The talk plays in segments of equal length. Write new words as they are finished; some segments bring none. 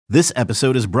This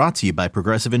episode is brought to you by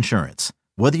Progressive Insurance.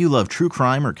 Whether you love true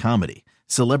crime or comedy,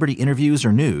 celebrity interviews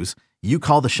or news, you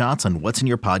call the shots on what's in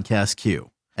your podcast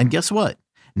queue. And guess what?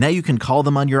 Now you can call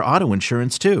them on your auto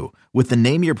insurance too with the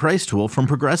Name Your Price tool from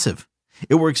Progressive.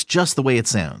 It works just the way it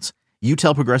sounds. You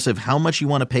tell Progressive how much you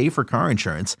want to pay for car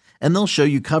insurance, and they'll show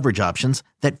you coverage options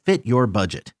that fit your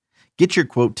budget. Get your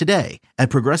quote today at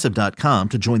Progressive.com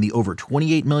to join the over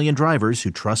 28 million drivers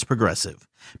who trust Progressive.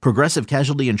 Progressive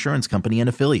Casualty Insurance Company and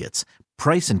Affiliates.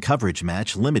 Price and coverage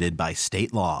match limited by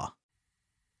state law.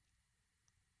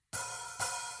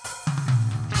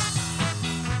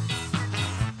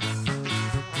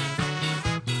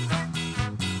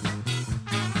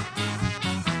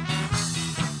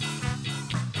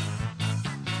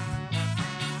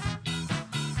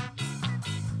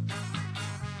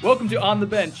 Welcome to On the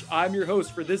Bench. I'm your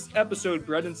host for this episode,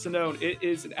 Brendan Sonnone. It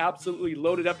is an absolutely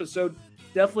loaded episode.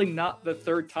 Definitely not the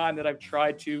third time that I've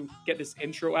tried to get this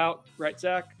intro out. Right,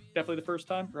 Zach? Definitely the first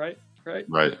time, right?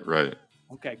 Right.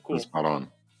 Okay, cool. Spot on.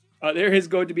 There is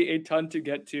going to be a ton to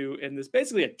get to in this,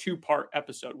 basically a two-part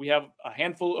episode. We have a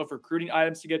handful of recruiting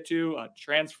items to get to, a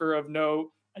transfer of note,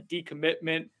 a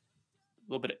decommitment, a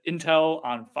little bit of intel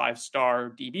on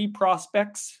five-star DB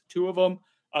prospects, two of them.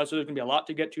 So there's going to be a lot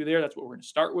to get to there. That's what we're going to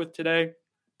start with today.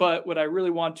 But what I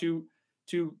really want to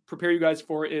prepare you guys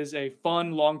for is a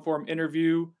fun long-form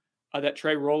interview that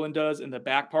Trey Rowland does in the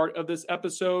back part of this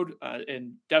episode.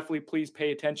 And definitely please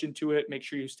pay attention to it. Make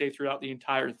sure you stay throughout the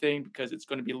entire thing because it's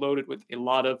going to be loaded with a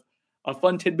lot of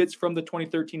fun tidbits from the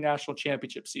 2013 National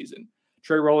Championship season.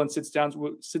 Trey Rowland sits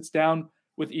down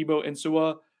with Ebo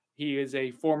Entsuah. He is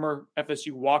a former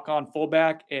FSU walk-on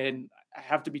fullback. And I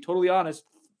have to be totally honest,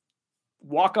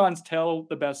 walk-ons tell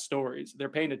the best stories. They're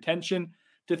paying attention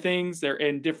to things. They're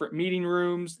in different meeting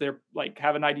rooms. They're like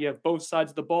have an idea of both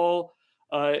sides of the ball.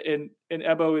 And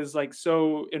Ebo is like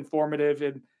so informative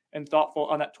and thoughtful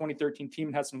on that 2013 team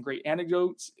and has some great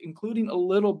anecdotes, including a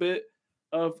little bit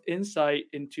of insight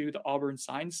into the Auburn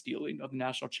sign stealing of the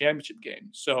national championship game.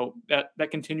 So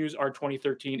that continues our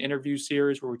 2013 interview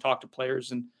series where we talk to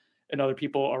players and other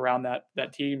people around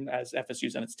that team as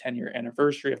FSU's on its 10-year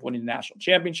anniversary of winning the national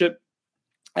championship.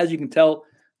 As you can tell,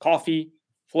 coffee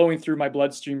flowing through my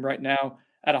bloodstream right now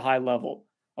at a high level.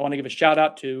 I want to give a shout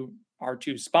out to our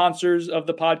two sponsors of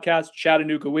the podcast,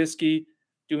 Chattanooga Whiskey,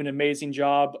 doing an amazing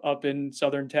job up in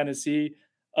Southern Tennessee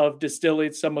of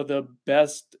distilling some of the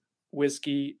best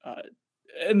whiskey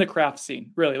in the craft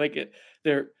scene. Really, like it.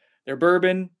 Their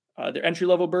bourbon, their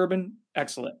entry-level bourbon,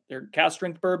 excellent. Their cask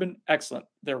strength bourbon, excellent.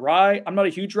 Their rye, I'm not a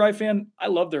huge rye fan. I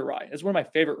love their rye. It's one of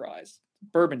my favorite ryes,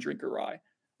 bourbon drinker rye.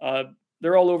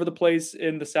 They're all over the place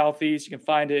in the Southeast. You can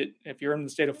find it if you're in the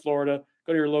state of Florida.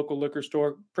 Go to your local liquor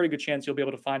store. Pretty good chance you'll be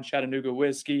able to find Chattanooga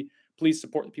whiskey. Please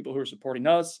support the people who are supporting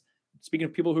us. Speaking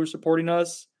of people who are supporting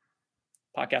us,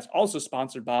 podcast also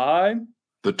sponsored by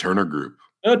the Turner Group.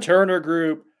 The Turner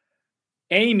Group.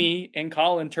 Amy and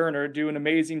Colin Turner do an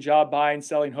amazing job buying and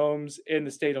selling homes in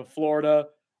the state of Florida.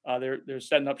 They're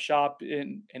setting up shop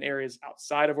in areas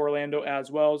outside of Orlando as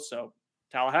well. So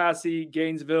Tallahassee,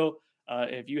 Gainesville.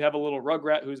 If you have a little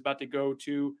rugrat who's about to go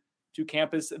to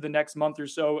campus the next month or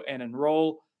so and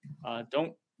enroll,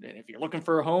 if you're looking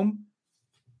for a home,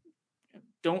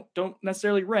 don't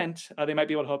necessarily rent. They might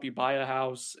be able to help you buy a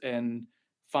house and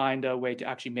find a way to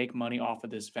actually make money off of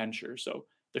this venture. So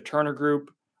the Turner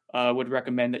Group would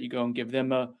recommend that you go and give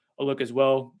them a look as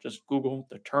well. Just Google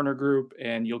the Turner Group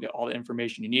and you'll get all the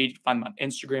information you need. You can find them on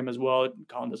Instagram as well.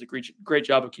 Colin does a great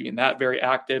job of keeping that very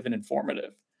active and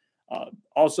informative.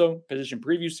 Also, position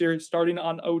preview series starting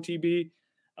on OTB.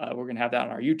 We're going to have that on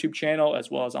our YouTube channel as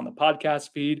well as on the podcast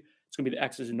feed. It's going to be the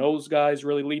X's and O's guys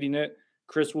really leading it.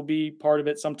 Chris will be part of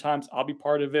it. Sometimes I'll be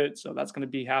part of it. So that's going to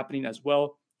be happening as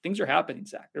well. Things are happening,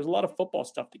 Zach. There's a lot of football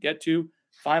stuff to get to.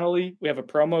 Finally, we have a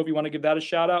promo. If you want to give that a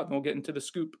shout out, and we'll get into the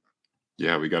scoop.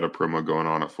 Yeah, we got a promo going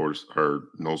on at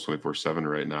Knowles 24/7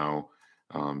 right now.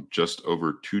 Just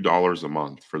over $2 a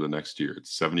month for the next year.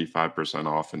 It's 75%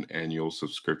 off an annual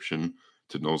subscription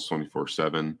to Knowles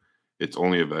 24/7. It's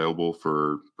only available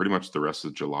for pretty much the rest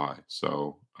of July.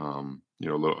 So, a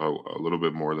little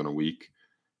bit more than a week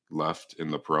left in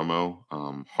the promo.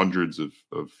 Hundreds of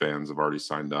fans have already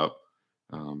signed up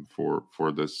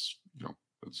for this.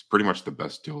 It's pretty much the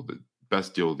best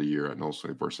deal of the year at Knowles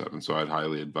 24/7. So I'd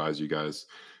highly advise you guys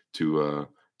to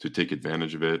take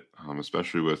advantage of it,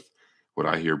 especially with what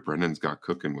I hear Brendan's got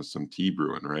cooking with some tea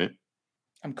brewing, right?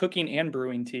 I'm cooking and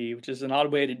brewing tea, which is an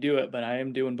odd way to do it, but I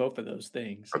am doing both of those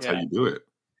things. That's how you do it.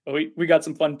 We got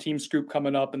some fun team scoop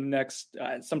coming up in the next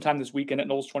sometime this weekend at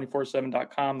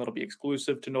Knowles247.com. That'll be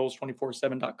exclusive to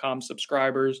Knowles247.com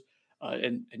subscribers.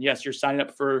 And yes, you're signing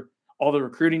up for all the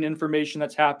recruiting information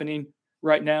that's happening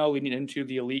right now leading into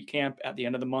the elite camp at the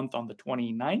end of the month on the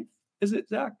 29th. Is it,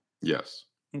 Zach? Yes.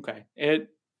 Okay. You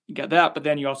got that, but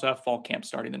then you also have fall camp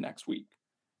starting the next week.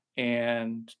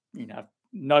 And you have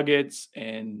nuggets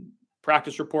and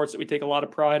practice reports that we take a lot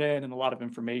of pride in and a lot of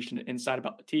information and insight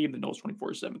about the team, the Knowles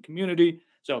 24/7 community.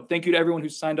 So thank you to everyone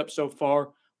who's signed up so far.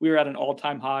 We are at an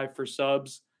all-time high for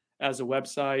subs as a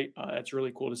website. It's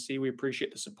really cool to see. We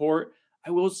appreciate the support.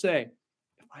 I will say,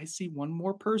 if I see one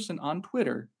more person on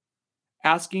Twitter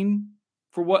asking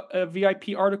for what a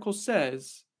VIP article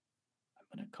says,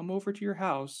 I'm going to come over to your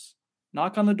house,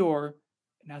 knock on the door,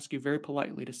 and ask you very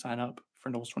politely to sign up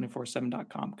for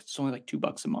Knowles247.com because it's only like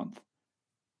 $2 a month.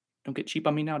 Don't get cheap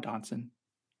on me now, Donson.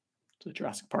 It's a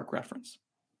Jurassic Park reference.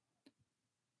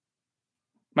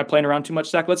 Am I playing around too much,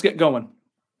 Zach? Let's get going.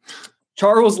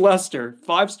 Charles Lester,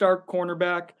 5-star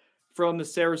cornerback from the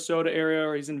Sarasota area,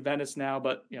 or he's in Venice now,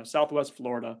 but Southwest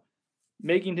Florida,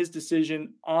 making his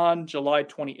decision on July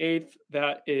 28th.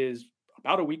 That is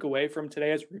about a week away from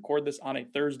today as we record this on a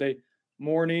Thursday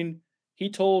morning. He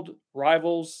told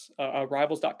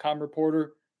Rivals.com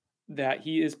reporter that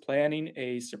he is planning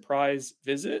a surprise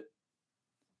visit.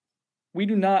 We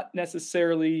do not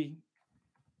necessarily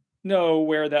know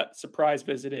where that surprise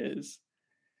visit is.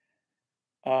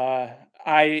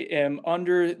 I am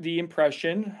under the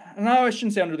impression, no, I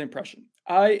shouldn't say under the impression.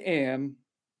 I am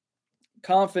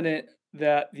confident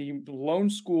that the lone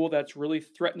school that's really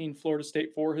threatening Florida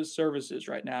State for his services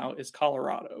right now is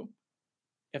Colorado.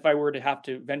 If I were to have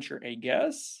to venture a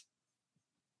guess.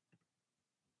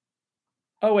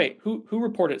 Oh, wait, who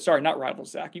reported? Sorry, not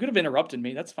Rivals, Zach. You could have interrupted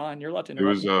me. That's fine. You're allowed to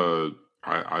interrupt. It was,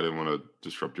 I didn't want to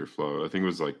disrupt your flow. I think it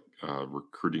was like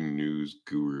Recruiting News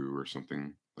Guru or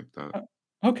something like that.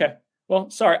 Okay. Well,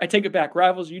 sorry, I take it back.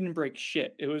 Rivals, you didn't break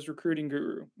shit. It was Recruiting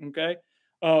Guru. Okay.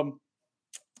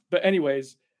 But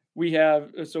anyways, we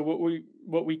have, so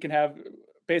what we can have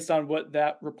based on what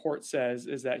that report says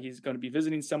is that he's going to be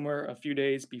visiting somewhere a few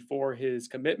days before his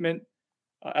commitment.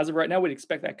 As of right now, we'd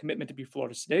expect that commitment to be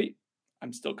Florida State.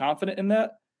 I'm still confident in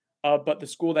that. But the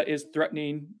school that is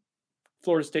threatening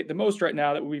Florida State the most right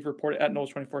now that we've reported at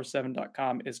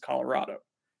Knowles247.com is Colorado.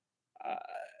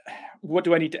 What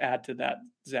do I need to add to that,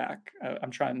 Zach?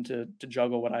 I'm trying to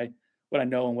juggle what I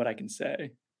know and what I can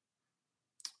say.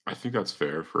 I think that's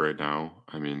fair for right now.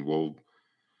 I mean,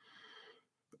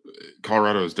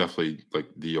 Colorado is definitely like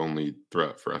the only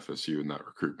threat for FSU in that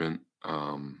recruitment.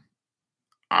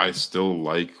 I still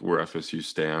like where FSU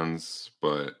stands,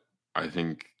 but I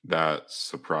think that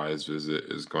surprise visit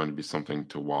is going to be something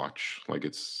to watch. Like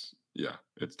it's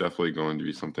definitely going to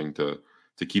be something to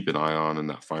keep an eye on in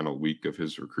that final week of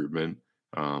his recruitment.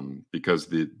 Because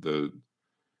the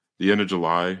end of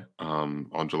July,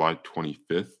 on July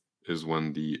 25th is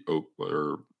when the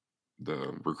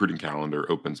recruiting calendar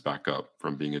opens back up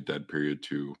from being a dead period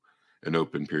to an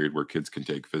open period where kids can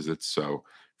take visits. So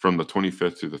from the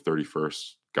 25th to the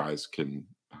 31st, guys can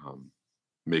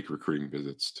make recruiting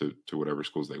visits to whatever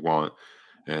schools they want.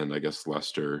 And I guess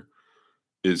Lester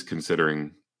is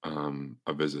considering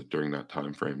a visit during that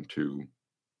time frame to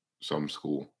some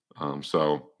school.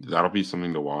 So that'll be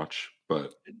something to watch.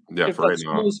 But yeah, if for right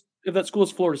now, if that school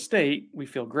is Florida State, we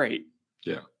feel great.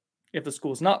 Yeah. If the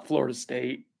school is not Florida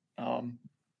State,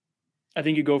 I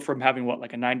think you go from having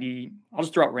like a 90, I'll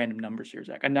just throw out random numbers here,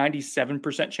 Zach, a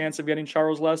 97% chance of getting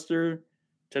Charles Lester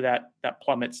to that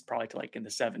plummets probably to like in the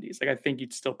 70s. Like I think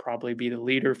you'd still probably be the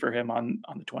leader for him on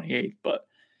the 28th, but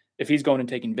if he's going and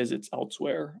taking visits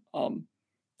elsewhere,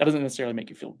 that doesn't necessarily make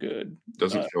you feel good.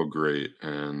 Doesn't feel great.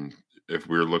 And if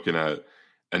we're looking at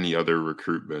any other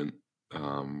recruitment,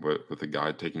 with a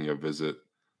guy taking a visit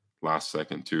last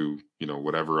second to,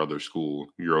 whatever other school,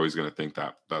 you're always going to think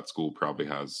that school probably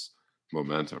has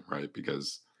momentum, right?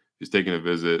 Because he's taking a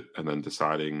visit and then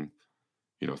deciding,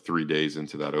 3 days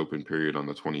into that open period on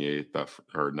the 28th,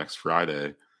 or next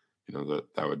Friday,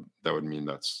 that would mean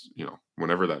that's,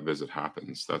 whenever that visit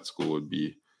happens, that school would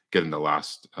be getting the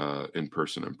last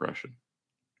in-person impression.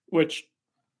 Which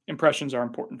impressions are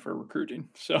important for recruiting.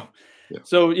 So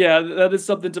that is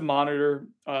something to monitor.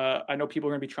 I know people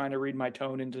are going to be trying to read my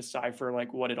tone and decipher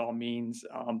like what it all means.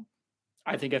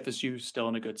 I think FSU is still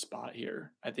in a good spot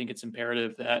here. I think it's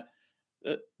imperative that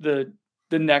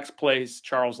the next place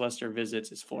Charles Lester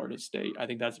visits is Florida State. I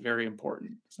think that's very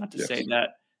important. It's not to say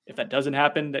that if that doesn't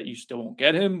happen, that you still won't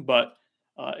get him, but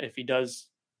if he does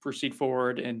proceed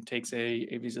forward and takes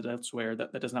a visit elsewhere,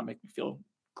 that does not make me feel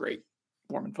great,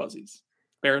 warm and fuzzies.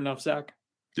 Fair enough, Zach?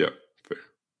 Yeah, fair.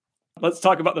 Let's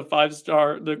talk about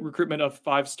the recruitment of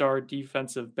 5-star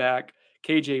defensive back,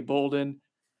 KJ Bolden.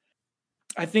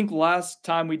 I think last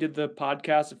time we did the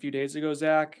podcast a few days ago,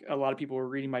 Zach, a lot of people were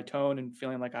reading my tone and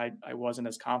feeling like I wasn't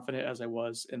as confident as I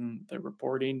was in the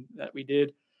reporting that we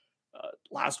did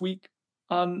last week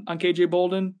on KJ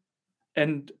Bolden.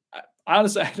 And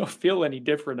honestly, I don't feel any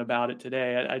different about it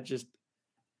today. I just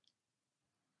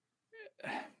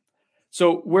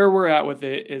so where we're at with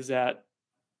it is that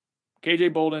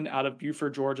KJ Bolden out of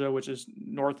Buford, Georgia, which is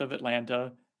north of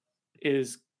Atlanta,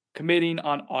 is committing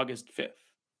on August 5th.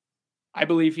 I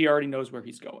believe he already knows where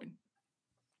he's going.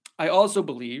 I also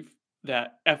believe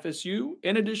that FSU,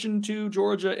 in addition to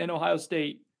Georgia and Ohio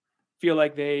State, feel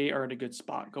like they are in a good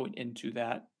spot going into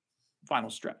that final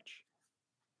stretch.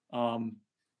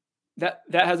 That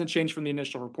hasn't changed from the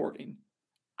initial reporting.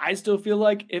 I still feel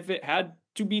like if it had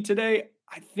to be today,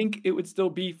 I think it would still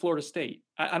be Florida State.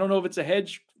 I don't know if it's a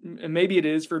hedge, and maybe it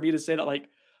is for me to say that like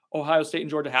Ohio State and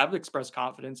Georgia have expressed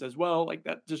confidence as well. Like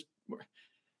that, just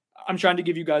I'm trying to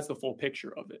give you guys the full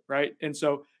picture of it, right? And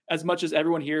so, as much as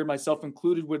everyone here, myself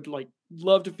included, would like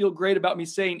love to feel great about me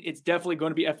saying it's definitely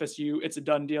going to be FSU, it's a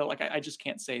done deal. Like I just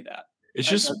can't say that. It's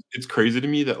just it's crazy to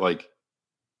me that like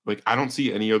I don't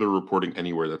see any other reporting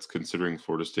anywhere that's considering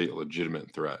Florida State a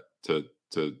legitimate threat to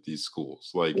these schools.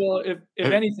 Like, Well, if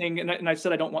anything, and I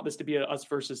said I don't want this to be a us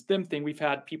versus them thing. We've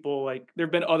had people like there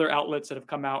have been other outlets that have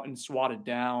come out and swatted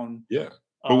down. yeah.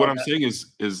 But what I'm saying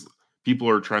is people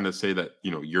are trying to say that,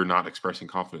 you're not expressing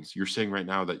confidence. You're saying right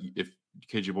now that if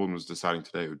KJ Bolden was deciding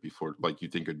today, it would be Florida, like you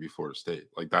think it would be Florida State.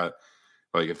 Like that,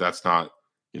 like if that's not,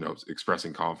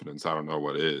 expressing confidence, I don't know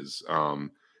what is.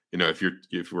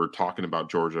 If we're talking about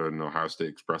Georgia and Ohio State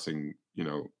expressing,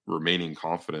 remaining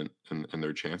confident in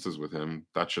their chances with him,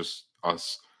 that's just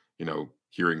us,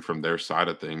 hearing from their side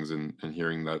of things and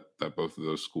hearing that both of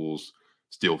those schools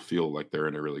still feel like they're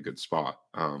in a really good spot.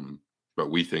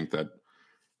 But we think that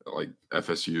like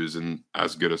FSU is in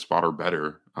as good a spot or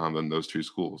better than those two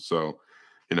schools. So,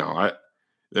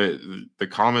 the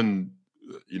common,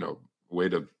 way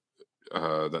to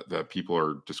that people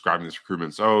are describing this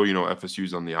recruitment. So,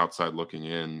 FSU's on the outside looking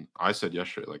in. I said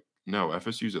yesterday, like, no,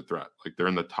 FSU's a threat. Like they're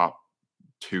in the top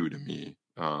two to me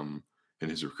in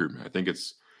his recruitment. I think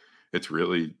it's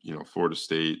really, Florida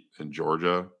State and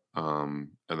Georgia, and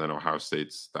then Ohio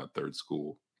State's that third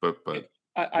school. But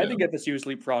I think FSU has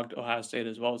leapfrogged Ohio State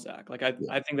as well, Zach. Like I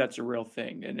think that's a real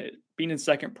thing, and it being in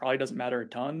second probably doesn't matter a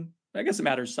ton. I guess it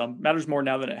matters matters more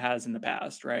now than it has in the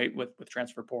past, right? With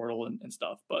transfer portal and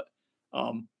stuff. But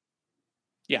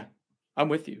yeah, I'm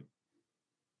with you.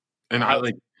 And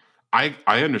I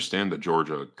understand the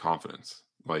Georgia confidence.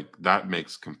 Like that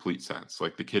makes complete sense.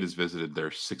 Like the kid has visited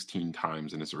there 16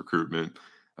 times in his recruitment.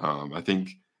 I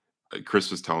think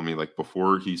Chris was telling me like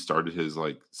before he started his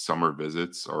like summer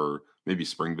visits or maybe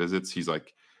spring visits, he's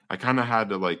like, I kind of had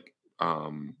to like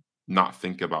not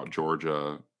think about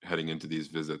Georgia heading into these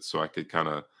visits so I could kind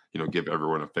of, give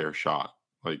everyone a fair shot.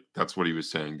 Like that's what he was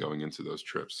saying going into those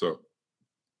trips. So,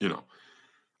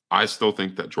 I still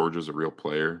think that Georgia's a real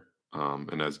player,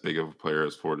 and as big of a player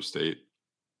as Florida State.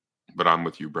 But I'm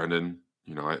with you, Brendan.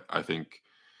 I think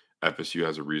FSU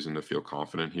has a reason to feel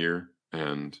confident here.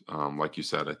 And like you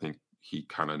said, I think he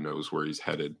kind of knows where he's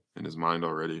headed in his mind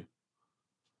already.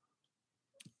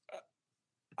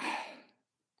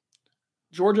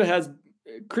 Georgia has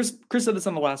Chris said this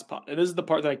on the last pod, and this is the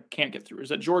part that I can't get through, is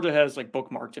that Georgia has like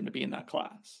bookmarked him to be in that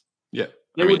class. Yeah.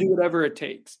 They will do whatever it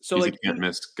takes. So he's like a can't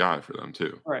miss guy for them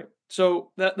too. Right.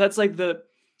 So that's like that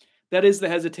is the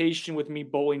hesitation with me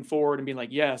bowling forward and being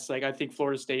like, yes, like I think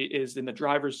Florida State is in the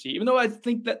driver's seat, even though I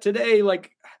think that today,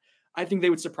 like I think they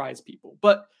would surprise people.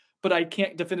 But I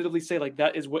can't definitively say like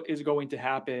that is what is going to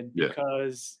happen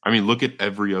because I mean, look at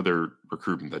every other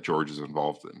recruitment that Georgia's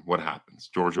involved in. What happens?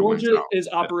 Georgia wins out. is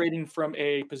operating from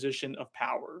a position of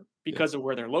power because of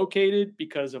where they're located,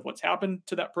 because of what's happened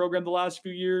to that program the last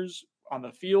few years on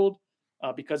the field,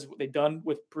 because of what they've done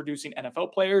with producing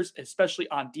NFL players, especially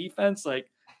on defense.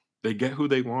 Like they get who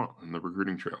they want in the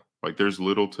recruiting trail. Like there's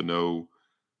little to no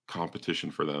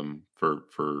competition for them for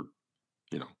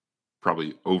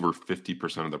probably over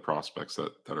 50% of the prospects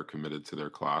that are committed to their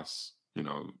class.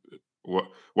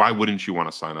 Why wouldn't you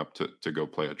want to sign up to go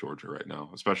play at Georgia right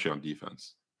now, especially on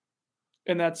defense?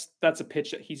 And that's a pitch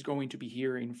that he's going to be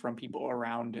hearing from people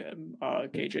around him.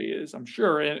 KJ is, I'm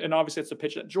sure. And obviously it's a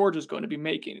pitch that Georgia is going to be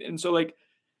making. And so like,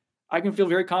 I can feel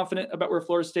very confident about where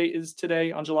Florida State is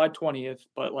today on July 20th,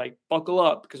 but like buckle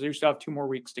up because we still have 2 more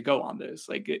weeks to go on this.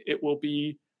 Like it will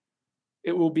be,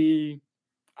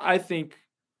 I think,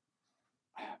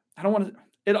 I don't want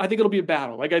to, I think it'll be a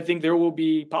battle. Like I think there will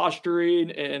be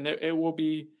posturing and there will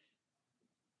be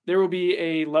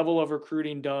a level of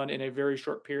recruiting done in a very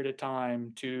short period of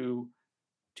time to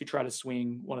to try to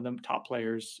swing one of the top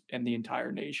players in the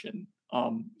entire nation,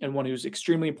 and one who's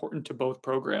extremely important to both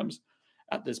programs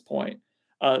at this point.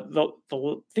 I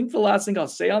think the last thing I'll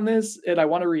say on this, and I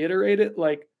want to reiterate it,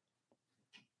 like,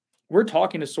 we're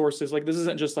talking to sources, like, this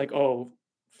isn't just like, oh,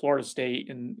 Florida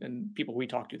State and people we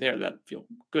talk to there that feel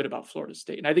good about Florida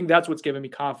State. And I think that's what's given me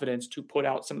confidence to put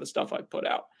out some of the stuff I've put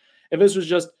out. If this was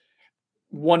just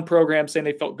one program saying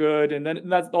they felt good, and then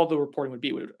that's all the reporting would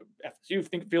be. FSU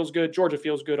think feels good, Georgia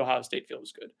feels good, Ohio State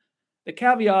feels good. The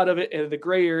caveat of it, and the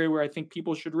gray area where I think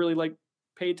people should really like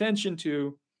pay attention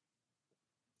to,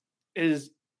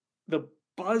 is the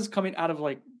buzz coming out of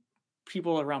like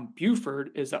people around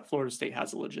Buford is that Florida State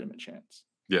has a legitimate chance.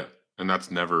 Yeah, and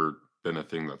that's never been a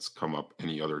thing that's come up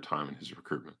any other time in his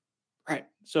recruitment. Right.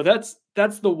 So that's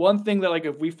the one thing that, like,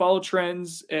 if we follow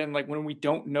trends and like when we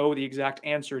don't know the exact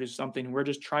answer to something, we're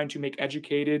just trying to make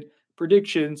educated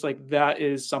predictions, like that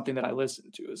is something that I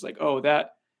listen to. Is like, oh,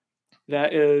 that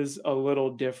is a little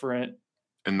different.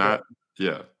 And that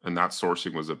and that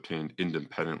sourcing was obtained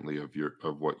independently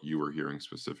of what you were hearing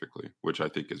specifically, which I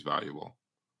think is valuable.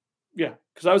 Yeah,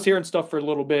 because I was hearing stuff for a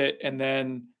little bit, and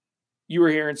then you were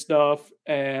hearing stuff,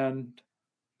 and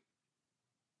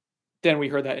then we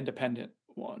heard that independent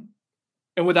one.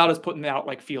 And without us putting out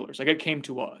like feelers, like it came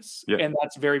to us. Yeah. And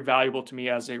that's very valuable to me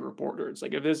as a reporter. It's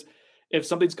like if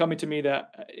something's coming to me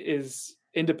that is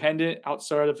independent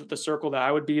outside of the circle that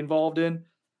I would be involved in,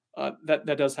 that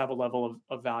does have a level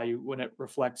of value when it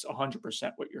reflects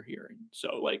 100% what you're hearing.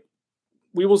 So like,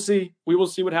 we will see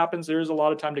what happens. There is a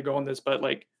lot of time to go on this, but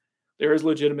like there is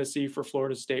legitimacy for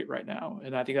Florida State right now.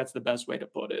 And I think that's the best way to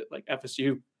put it. Like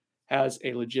FSU has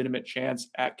a legitimate chance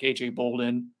at KJ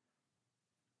Bolden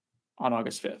on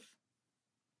August 5th.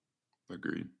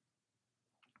 Agreed.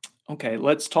 Okay,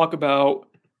 let's talk about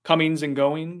comings and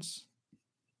goings,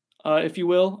 if you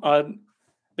will.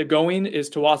 The going is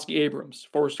Tawaski Abrams,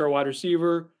 4-star wide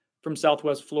receiver from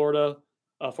Southwest Florida.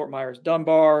 Fort Myers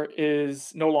Dunbar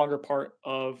is no longer part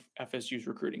of FSU's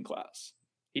recruiting class.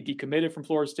 He decommitted from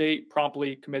Florida State,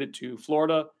 promptly committed to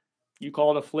Florida. You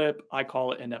call it a flip, I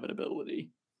call it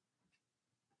inevitability.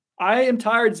 I am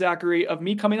tired, Zachary, of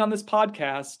me coming on this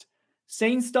podcast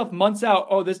saying stuff months out.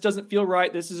 Oh, this doesn't feel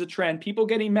right. This is a trend. People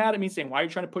getting mad at me saying, why are you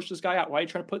trying to push this guy out? Why are you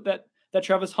trying to put that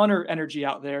Travis Hunter energy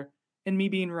out there? And me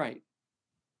being right.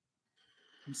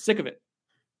 I'm sick of it.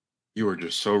 You are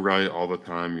just so right all the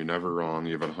time. You're never wrong.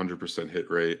 You have a 100% hit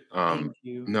rate. Thank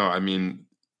you. No, I mean,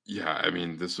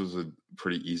 this was a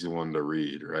pretty easy one to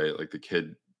read, right? Like the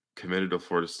kid committed to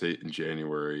Florida State in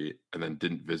January and then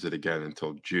didn't visit again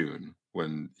until June,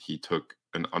 when he took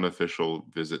an unofficial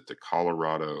visit to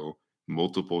Colorado,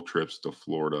 multiple trips to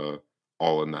Florida,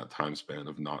 all in that time span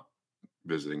of not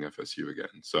visiting FSU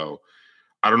again. So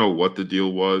I don't know what the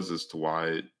deal was as to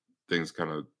why things kind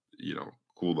of,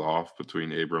 cooled off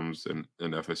between Abrams and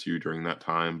FSU during that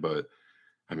time. But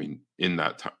I mean, in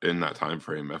that time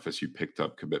frame, FSU picked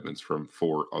up commitments from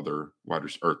 3 other wide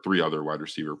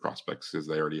receiver prospects because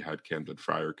they already had Camden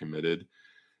Fryer committed.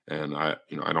 And I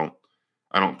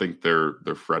don't think they're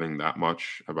fretting that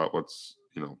much about what's,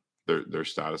 their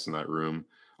status in that room.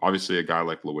 Obviously, a guy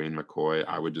like LaWayne McCoy,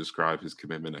 I would describe his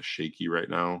commitment as shaky right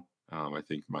now. I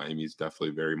think Miami's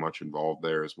definitely very much involved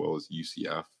there, as well as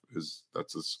UCF.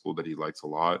 That's a school that he likes a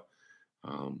lot.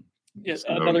 Yes,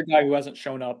 another guy who hasn't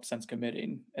shown up since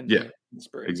committing. In the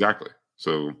spring. Exactly.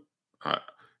 So, I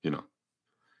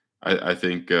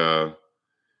think to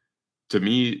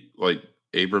me, like,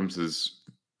 Abrams is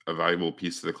a valuable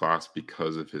piece of the class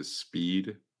because of his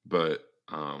speed, but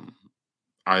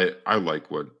I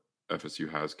like what FSU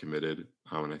has committed,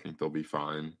 and I think they'll be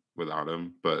fine without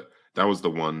him. But that was the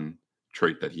one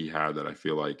trait that he had that I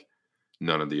feel like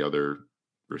none of the other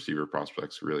receiver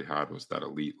prospects really had, was that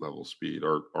elite level speed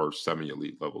or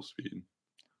semi-elite level speed.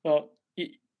 Well,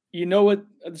 you know what?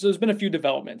 So there's been a few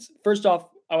developments. First off,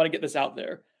 I want to get this out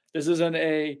there. This isn't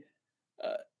a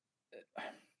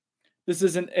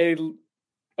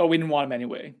we didn't want him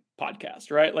anyway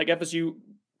podcast, right? Like FSU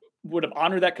would have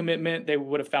honored that commitment. They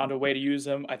would have found a way to use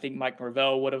him. I think Mike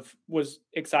Norvell was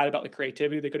excited about the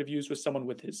creativity they could have used with someone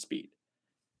with his speed.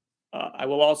 I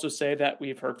will also say that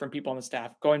we've heard from people on the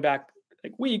staff going back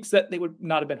like weeks that they would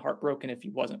not have been heartbroken if he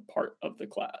wasn't part of the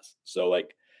class. So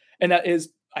like, and that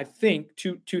is, I think,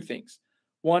 two things.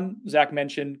 One, Zach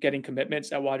mentioned getting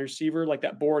commitments at wide receiver. Like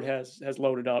that board has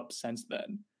loaded up since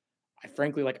then.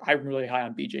 I'm really high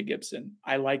on BJ Gibson.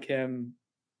 I like him,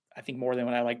 I think, more than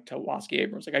when I like Tawaski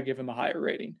Abrams. Like I give him a higher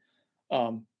rating.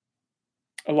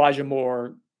 Elijah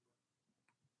Moore,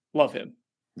 love him.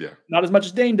 Yeah. Not as much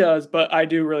as Dane does, but I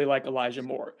do really like Elijah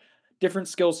Moore. Different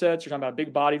skill sets. You're talking about a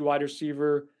big-bodied wide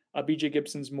receiver. BJ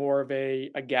Gibson's more of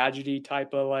a gadgety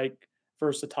type of like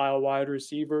versatile wide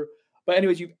receiver. But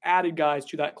anyways, you've added guys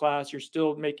to that class. You're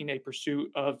still making a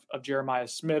pursuit of Jeremiah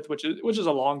Smith, which is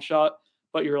a long shot,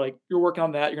 but you're working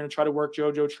on that. You're going to try to work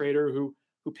JoJo Trader, who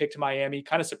picked Miami.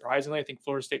 Kind of surprisingly, I think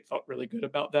Florida State felt really good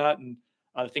about that, and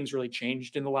things really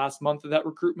changed in the last month of that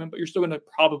recruitment. But you're still going to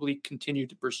probably continue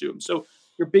to pursue him. So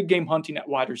you're big game hunting at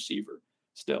wide receiver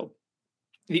still.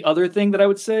 The other thing that I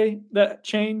would say that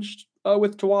changed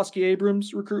with Tawaski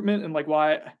Abrams' recruitment and like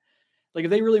why. Like if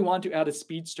they really want to add a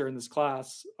speedster in this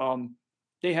class,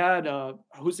 they had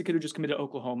who's the kid who just committed to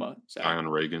Oklahoma? Zion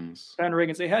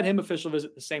Reagans. They had him official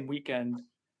visit the same weekend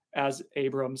as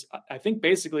Abrams. I think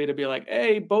basically to be like,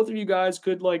 hey, both of you guys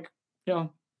could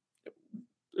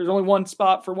there's only one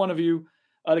spot for one of you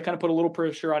to kind of put a little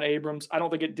pressure on Abrams. I don't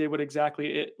think it did what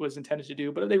exactly it was intended to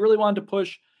do, but if they really wanted to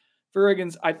push for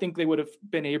Reagans, I think they would have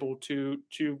been able to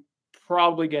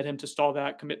probably get him to stall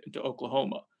that commitment to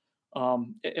Oklahoma.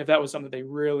 If that was something they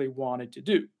really wanted to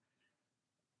do.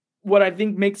 What I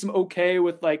think makes them okay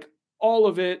with like all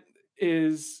of it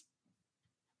is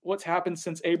what's happened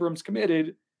since Abrams committed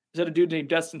is that a dude named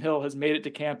Destin Hill has made it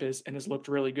to campus and has looked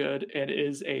really good and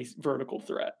is a vertical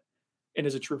threat and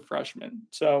is a true freshman.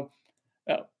 So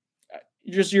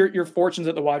just your fortunes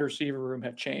at the wide receiver room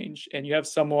have changed, and you have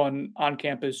someone on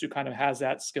campus who kind of has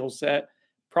that skill set,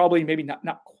 probably maybe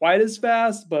not quite as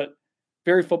fast, but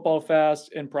very football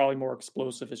fast and probably more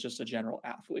explosive as just a general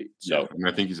athlete. So yeah,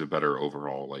 I think he's a better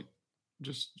overall, like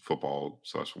just football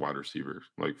 / wide receiver,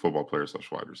 like football player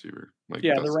 / wide receiver. Like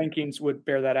yeah, the rankings would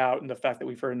bear that out, and the fact that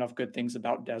we've heard enough good things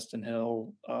about Destin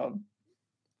Hill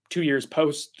 2 years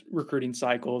post recruiting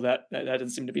cycle that doesn't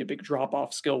seem to be a big drop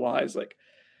off skill wise. Like,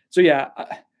 so yeah,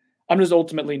 I'm just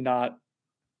ultimately not.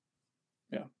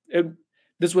 Yeah,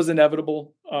 this was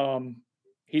inevitable.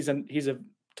 He's a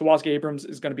Tawaski Abrams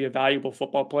is going to be a valuable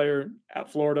football player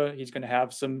at Florida. He's going to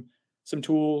have some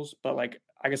tools, but like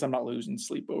I guess I'm not losing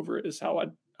sleep over it. Is how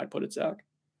I'd put it, Zach.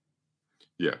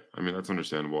 Yeah, I mean that's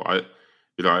understandable.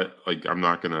 I'm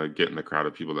not going to get in the crowd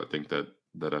of people that think that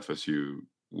FSU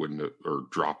wouldn't have, or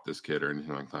drop this kid or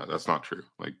anything like that. That's not true.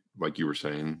 Like you were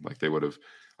saying, like they would have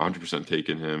 100%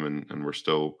 taken him, and we're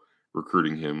still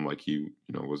recruiting him like he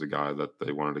was a guy that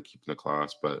they wanted to keep in the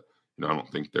class. But I don't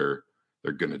think they're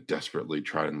going to desperately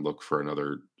try and look for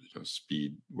another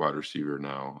speed wide receiver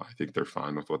now. I think they're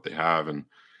fine with what they have, and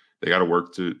they got to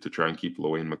work to try and keep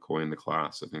LaWayne McCoy in the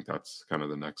class. I think that's kind of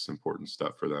the next important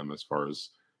step for them as far as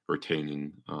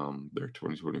retaining their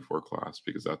 2024 class,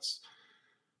 because that's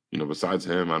besides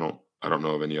him, I don't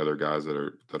know of any other guys that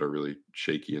are really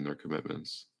shaky in their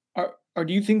commitments.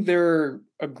 Do you think they're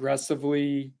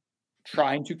aggressively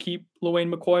trying to keep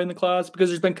LaWayne McCoy in the class? Because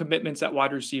there's been commitments at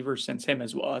wide receiver since him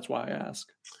as well. That's why I ask.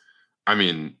 I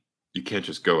mean, you can't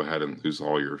just go ahead and lose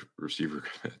all your receiver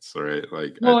commits, right?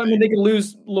 Like, I mean, they could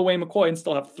lose LaWayne McCoy and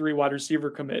still have 3 wide receiver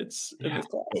commits in this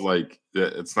class. But like,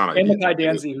 it's not and Makai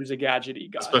Danzy, who's a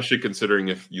gadgety guy. Especially considering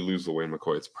if you lose LaWayne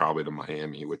McCoy, it's probably to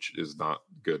Miami, which is not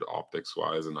good optics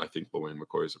wise. And I think LaWayne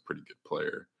McCoy is a pretty good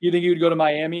player. You think he would go to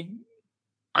Miami?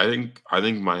 I think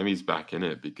Miami's back in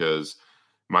it, because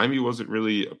Miami wasn't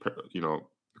really,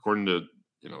 according to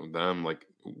them, like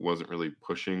wasn't really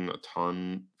pushing a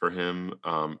ton for him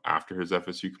after his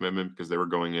FSU commitment, because they were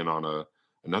going in on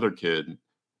another kid.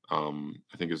 I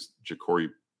think it's Ja'Cory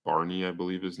Barney, I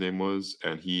believe his name was,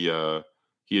 and he had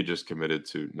just committed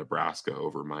to Nebraska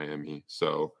over Miami.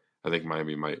 So I think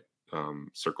Miami might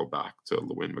circle back to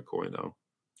LaWayne McCoy now.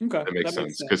 Okay, that makes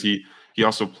sense, because he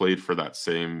also played for that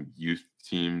same youth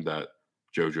team that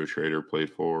JoJo Trader played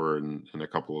for, and a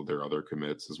couple of their other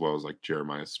commits, as well as like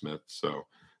Jeremiah Smith. So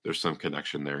there's some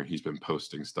connection there. He's been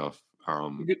posting stuff.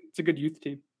 It's a good youth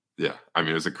team. Yeah, I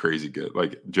mean, it was a crazy good,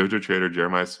 like JoJo Trader,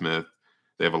 Jeremiah Smith.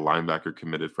 They have a linebacker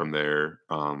committed from there,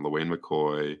 LaWayne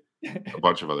McCoy, a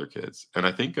bunch of other kids, and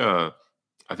I think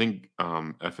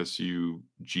FSU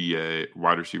GA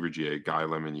wide receiver GA Guy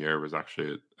Lemonier was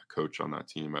actually a coach on that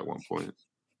team at one point,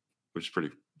 which is pretty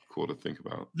cool to think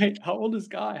about. Wait, how old is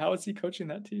Guy? How is he coaching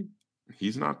that team?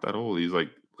 He's not that old. He's like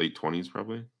late 20s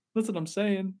probably. That's what I'm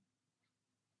saying.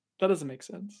 That doesn't make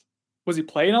sense. Was he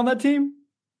playing on that team?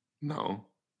 No.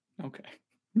 Okay.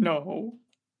 No.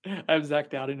 I have Zach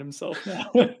doubting himself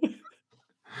now.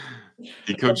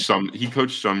 He coached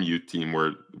some youth team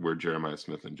where Jeremiah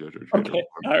Smith and JoJo Trader. Okay.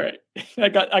 All right.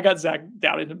 I got Zach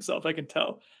doubting himself. I can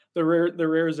tell the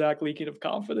rare Zach leaking of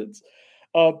confidence.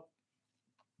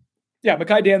 Yeah,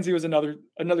 Makai Danzy was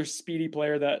another speedy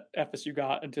player that FSU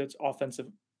got into its offensive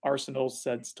arsenal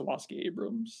since Tawaski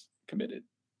Abrams committed.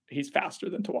 He's faster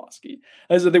than Tawaski.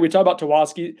 As the thing we talk about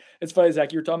Tawaski, it's funny,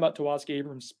 Zach. You're talking about Tawaski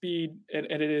Abrams' speed, and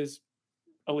it is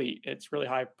elite. It's really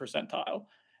high percentile.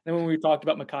 And when we talked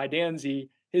about Mekhi Danzy,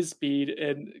 his speed,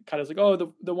 and kind of like, oh,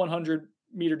 the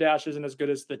 100-meter dash isn't as good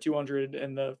as the 200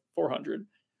 and the 400.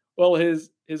 Well, his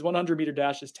 100-meter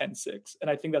dash is 10.6, and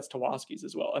I think that's Tawaski's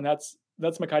as well. And that's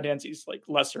Mekhi Danzy's like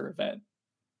lesser event.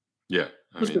 Yeah,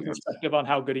 Just the perspective on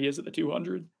how good he is at the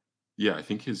 200. Yeah, I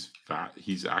think he's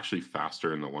actually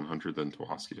faster in the 100 than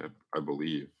Tawaski, I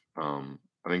believe. I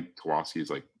think Tawaski is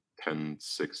like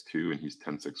 10.62 and he's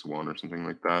 10.61 or something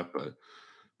like that. But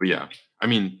yeah, I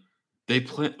mean, they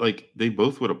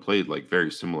both would have played like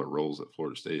very similar roles at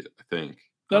Florida State, I think.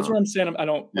 That's what I'm saying. I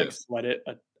don't yeah. sweat it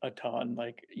a ton.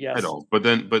 Like, yes, I don't.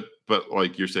 But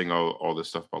like you're saying all this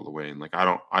stuff about Luane, like I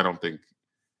don't think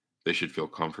they should feel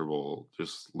comfortable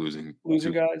just losing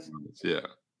guys. Yeah.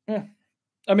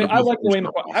 I mean, I like Luane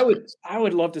McCoy. I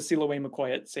would love to see Luane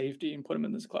McCoy at safety and put him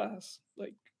in this class.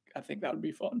 Like, I think that would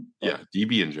be fun. Yeah,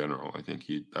 DB in general. I think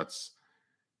yeah.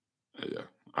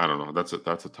 I don't know. That's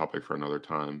a topic for another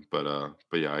time. But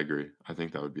yeah, I agree. I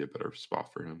think that would be a better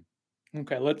spot for him.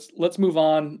 Okay, let's move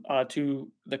on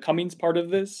to the Cummings part of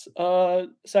this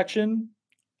section,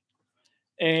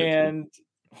 and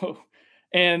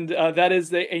that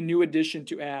is a new addition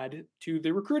to add to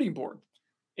the recruiting board.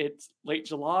 It's late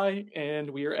July, and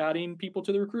we are adding people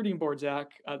to the recruiting board,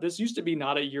 Zach. This used to be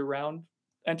not a year-round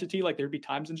entity. Like, there'd be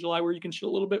times in July where you can chill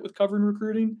a little bit with covering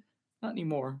recruiting. Not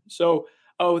anymore. So,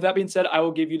 with that being said, I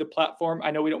will give you the platform.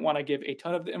 I know we don't want to give a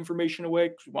ton of the information away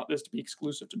because we want this to be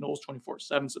exclusive to Noles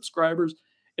 24/7 subscribers.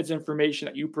 It's information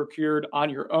that you procured on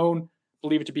your own.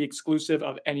 Believe it to be exclusive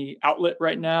of any outlet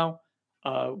right now.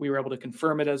 We were able to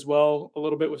confirm it as well a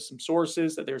little bit with some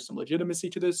sources that there's some legitimacy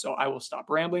to this. So I will stop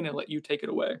rambling and let you take it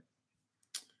away.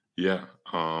 Yeah.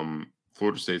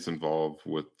 Florida State's involved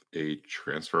with a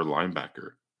transfer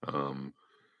linebacker.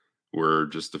 We're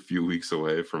just a few weeks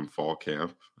away from fall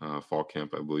camp. Fall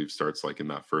camp, I believe, starts like in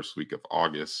that first week of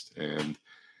August, and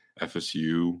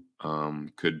FSU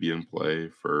could be in play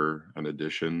for an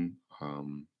addition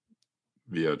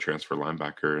via transfer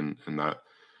linebacker, and that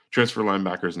transfer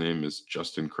linebacker's name is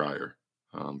Justin Cryer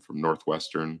from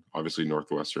Northwestern. Obviously,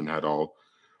 Northwestern had all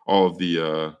of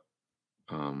the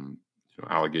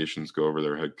allegations go over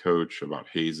their head coach about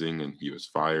hazing, and he was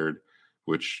fired,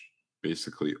 which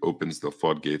basically opens the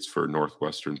floodgates for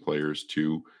Northwestern players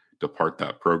to depart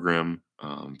that program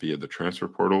via the transfer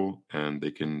portal, and they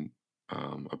can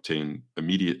obtain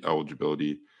immediate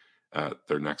eligibility at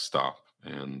their next stop.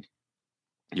 And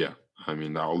yeah, I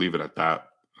mean, I'll leave it at that.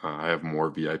 I have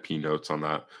more VIP notes on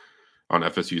that, on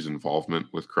FSU's involvement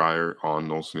with Cryer on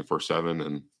Noles 24/7,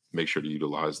 and make sure to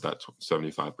utilize that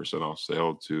 75% off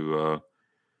sale to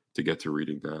get to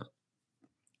reading that.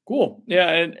 Cool. Yeah,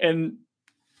 and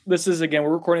this is, again,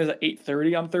 we're recording this at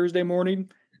 8:30 on Thursday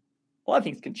morning. A lot of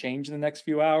things can change in the next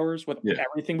few hours with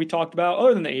everything we talked about,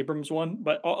 other than the Abrams one,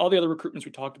 but all the other recruitments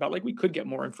we talked about. Like, we could get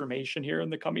more information here in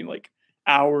the coming like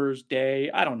hours,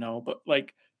 day. I don't know, but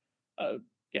like,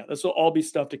 yeah, this will all be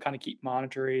stuff to kind of keep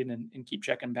monitoring and keep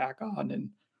checking back on, and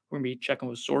we're gonna be checking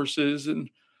with sources, and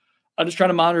I'm just trying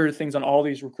to monitor things on all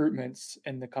these recruitments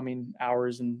in the coming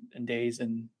hours and days,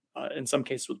 and in some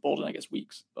cases with Bolden, I guess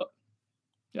weeks. But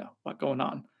yeah, a lot going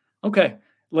on. Okay,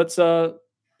 let's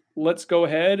go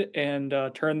ahead and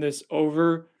turn this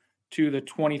over to the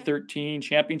 2013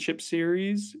 championship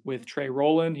series with Trey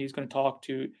Rowland. He's going to talk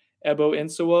to Ebo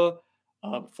Entsuah,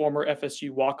 former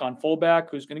FSU walk-on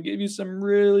fullback, who's going to give you some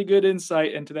really good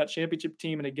insight into that championship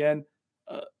team. And again,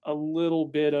 a little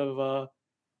bit of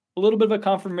a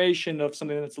confirmation of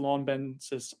something that's long been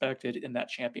suspected in that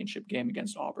championship game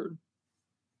against Auburn.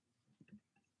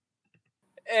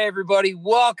 Hey, everybody.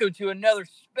 Welcome to another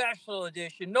special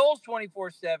edition, Noles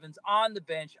 24/7's On the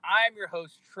Bench. I'm your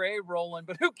host, Trey Rowland,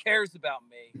 but who cares about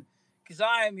me? Because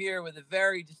I am here with a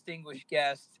very distinguished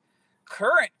guest,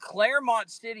 current Claremont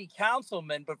City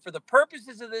Councilman, but for the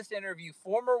purposes of this interview,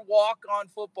 former walk-on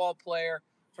football player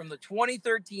from the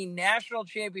 2013 National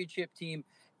Championship team,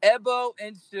 Ebo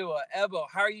Entsuah. Ebo,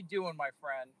 how are you doing, my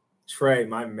friend? Trey,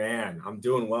 my man. I'm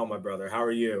doing well, my brother. How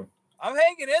are you? I'm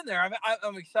hanging in there.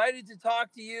 I'm excited to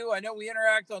talk to you. I know we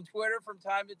interact on Twitter from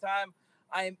time to time.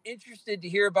 I am interested to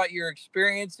hear about your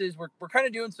experiences. We're kind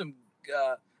of doing some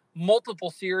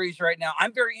multiple series right now.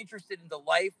 I'm very interested in the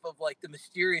life of like the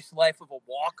mysterious life of a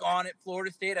walk-on at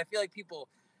Florida State. I feel like people,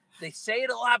 they say it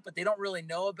a lot, but they don't really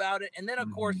know about it. And then,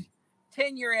 of course,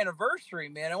 10-year anniversary,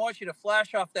 man. I want you to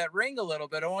flash off that ring a little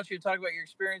bit. I want you to talk about your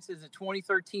experience as a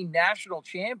 2013 national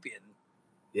champion.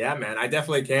 Yeah, man, I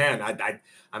definitely can.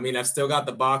 I mean, I've still got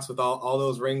the box with all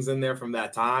those rings in there from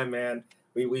that time, man.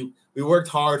 we worked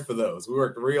hard for those. We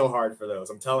worked real hard for those.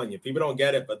 I'm telling you, people don't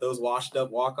get it, but those washed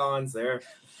up walk-ons, they're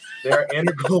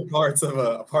integral parts of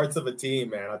a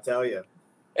team, man. I'll tell you.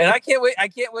 And I can't wait.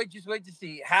 Just wait to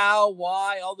see how,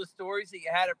 why, all the stories that you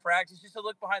had at practice, just to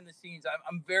look behind the scenes.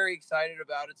 I'm very excited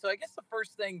about it. So I guess the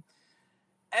first thing,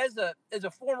 as a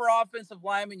former offensive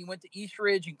lineman, you went to East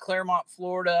Ridge in Claremont,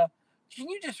 Florida. Can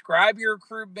you describe your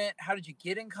recruitment? How did you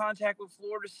get in contact with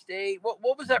Florida State?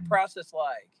 What was that process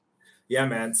like? Yeah,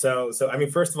 man. So I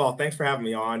mean, first of all, thanks for having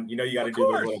me on. You know, you got to do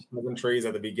those little pleasantries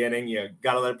at the beginning. You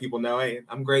got to let people know, hey,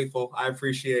 I'm grateful. I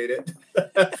appreciate it.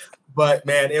 But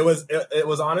man, it was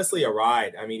honestly a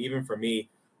ride. I mean, even for me,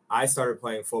 I started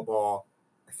playing football,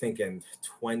 I think in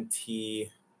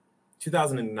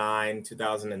 2009,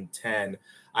 2010.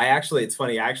 It's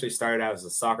funny. I actually started out as a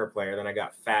soccer player. Then I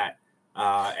got fat.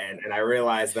 And I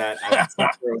realized that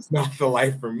soccer was not the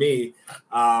life for me.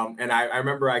 And I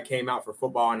remember I came out for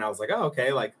football and I was like, oh,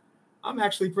 okay, like I'm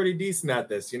actually pretty decent at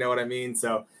this. You know what I mean?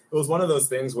 So it was one of those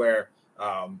things where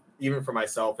even for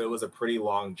myself, it was a pretty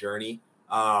long journey.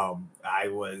 I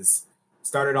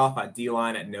started off at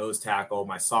D-line at nose tackle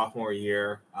my sophomore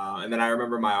year. And then I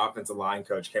remember my offensive line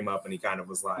coach came up and he kind of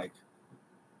was like,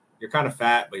 you're kind of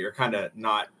fat, but you're kind of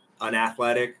not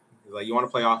unathletic. He's like, you want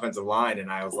to play offensive line?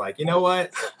 And I was like, you know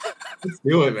what? Let's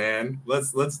do it, man.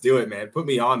 Let's do it, man. Put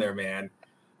me on there, man.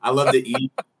 I love to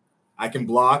eat. I can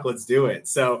block. Let's do it.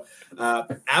 So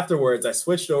afterwards, I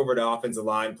switched over to offensive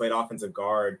line, played offensive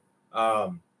guard.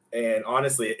 And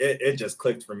honestly, it just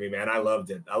clicked for me, man. I loved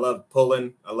it. I loved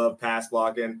pulling. I loved pass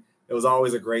blocking. It was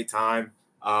always a great time.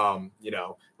 You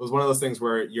know, it was one of those things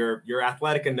where you're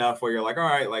athletic enough where you're like, all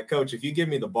right, like coach, if you give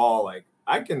me the ball, like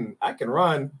I can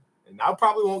run and I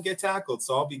probably won't get tackled.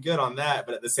 So I'll be good on that.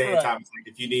 But at the same time, it's like,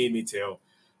 if you need me to,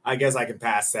 I guess I can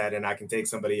pass that and I can take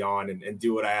somebody on and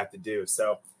do what I have to do.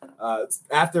 So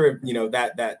after, you know,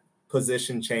 that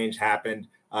position change happened,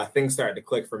 things started to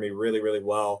click for me really, really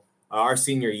well. Our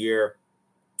senior year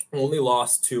only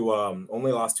lost to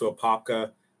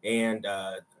Apopka and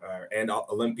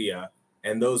Olympia.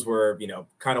 And those were, you know,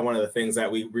 kind of one of the things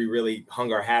that we really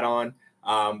hung our hat on.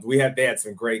 They had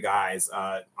some great guys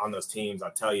on those teams.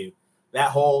 I'll tell you,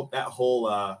 that whole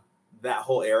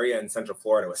area in Central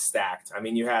Florida was stacked. I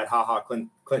mean, you had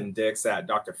Clinton Dix at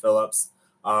Dr. Phillips.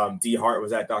 D. Hart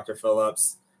was at Dr.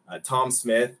 Phillips. Tom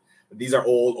Smith. These are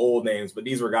old names, but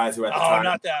these were guys who at the time. Oh,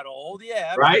 not that old.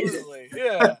 Yeah, absolutely. Right?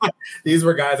 Yeah. These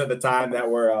were guys at the time that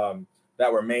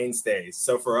were mainstays.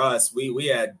 So for us, we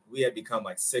had become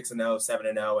like 6-0,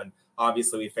 7-0, and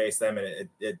obviously we faced them, and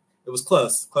it was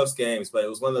close games, but it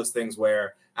was one of those things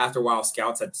where after a while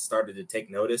scouts had started to take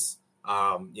notice.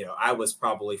 You know, I was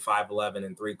probably 5'11"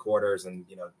 and 3/4 and,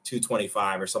 you know,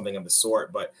 225 or something of the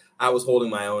sort, but I was holding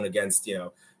my own against, you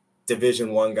know,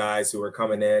 Division I guys who were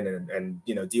coming in and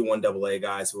you know, D1 AA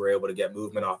guys who were able to get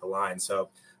movement off the line. So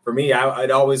for me,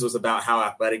 it always was about how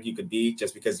athletic you could be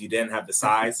just because you didn't have the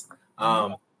size.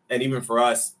 And even for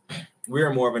us, we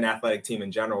were more of an athletic team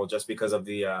in general just because of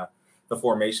the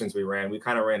formations we ran. We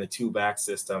kind of ran a 2-back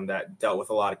system that dealt with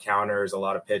a lot of counters, a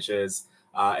lot of pitches,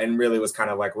 and really was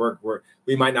kind of like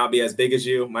we might not be as big as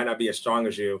you, might not be as strong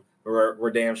as you, but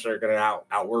we're damn sure going to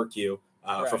outwork you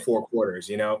for 4 quarters,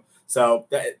 you know? So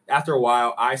after a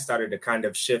while, I started to kind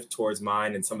of shift towards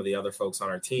mine and some of the other folks on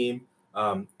our team.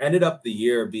 Ended up the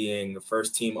year being the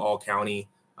first team all county.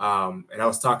 And I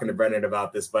was talking to Brendan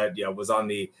about this, but was on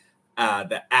the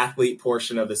athlete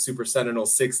portion of the Super Sentinel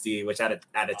 60, which at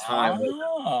a time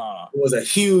was a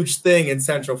huge thing in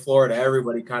Central Florida.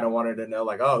 Everybody kind of wanted to know,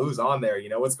 like, oh, who's on there? You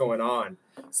know, what's going on?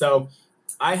 So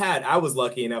I was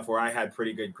lucky enough where I had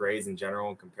pretty good grades in general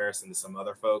in comparison to some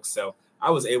other folks. So I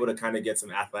was able to kind of get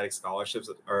some athletic scholarships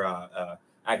or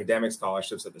academic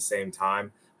scholarships at the same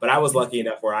time. But I was lucky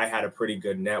enough where I had a pretty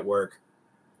good network,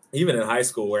 even in high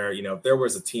school, where, you know, if there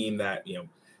was a team that, you know,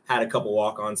 had a couple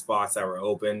walk-on spots that were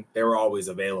open, they were always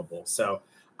available. So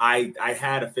I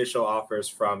had official offers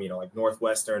from, you know, like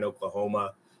Northwestern,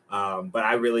 Oklahoma. But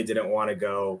I really didn't want to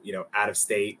go, you know, out of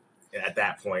state at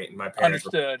that point. And my parents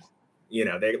understood. You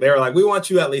know, they were like, we want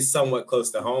you at least somewhat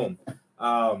close to home.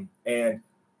 And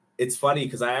it's funny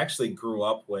because I actually grew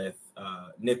up with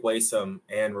Nick Wasom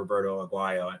and Roberto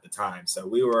Aguayo at the time. So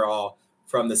we were all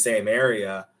from the same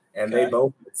area, and they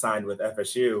both signed with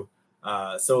FSU.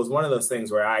 So it was one of those things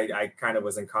where I kind of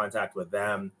was in contact with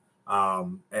them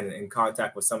and in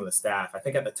contact with some of the staff. I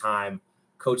think at the time,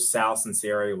 Coach Sal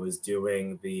Sinceri was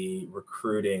doing the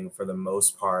recruiting for the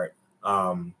most part.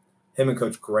 Him and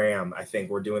Coach Graham, I think,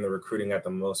 were doing the recruiting at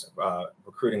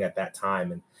that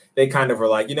time. And they kind of were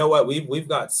like, you know what, we've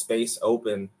got space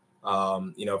open,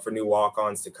 you know, for new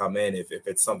walk-ons to come in if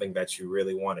it's something that you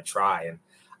really want to try. And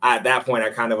at that point, I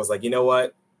kind of was like, you know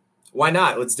what? Why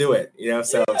not? Let's do it.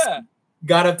 So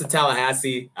got up to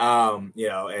Tallahassee,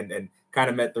 and kind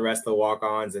of met the rest of the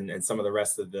walk-ons and some of the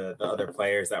rest of the other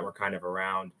players that were kind of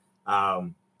around.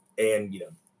 And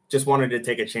just wanted to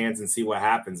take a chance and see what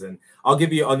happens. And I'll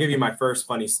give you my first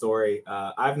funny story.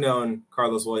 I've known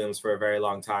Carlos Williams for a very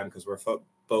long time because we're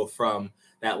both from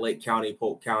that Lake County,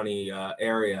 Polk County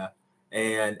area.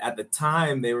 And at the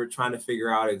time, they were trying to figure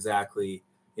out exactly,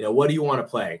 what do you want to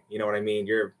play? You know what I mean?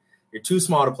 You're too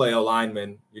small to play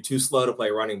lineman. You're too slow to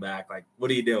play running back. Like,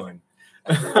 what are you doing?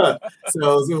 So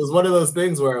it was one of those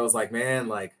things where I was like, man,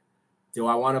 like, do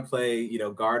I want to play,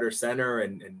 guard or center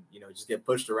and just get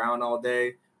pushed around all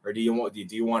day? Or do you want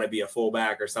to be a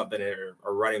fullback or something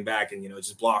or running back and,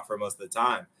 just block for most of the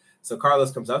time? So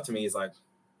Carlos comes up to me. He's like,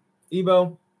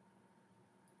 Ebo,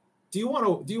 do you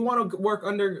want to work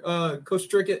under Coach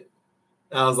Trickett?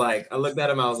 I looked at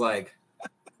him. I was like,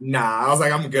 nah. I was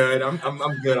like, I'm good. I'm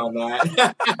good on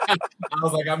that. I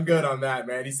was like, I'm good on that,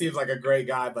 man. He seems like a great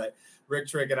guy, but Rick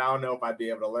Trickett, I don't know if I'd be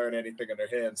able to learn anything under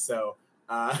him. So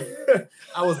I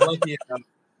was lucky enough,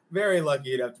 very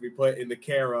lucky enough to be put in the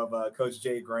care of Coach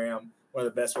Jay Graham, one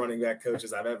of the best running back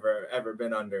coaches I've ever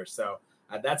been under. So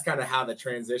that's kind of how the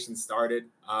transition started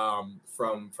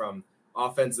from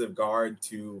offensive guard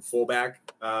to fullback,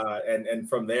 and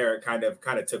from there it kind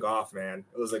of took off, man.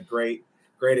 It was a great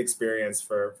experience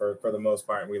for the most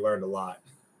part, and we learned a lot.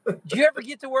 Did you ever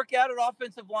get to work out at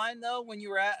offensive line though when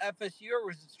you were at FSU, or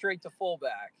was it straight to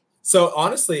fullback? So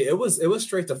honestly, it was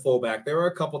straight to fullback. There were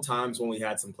a couple times when we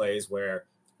had some plays where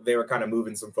they were kind of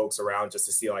moving some folks around just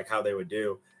to see like how they would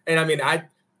do. And I mean, I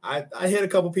hit a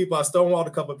couple people, I stonewalled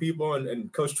a couple people,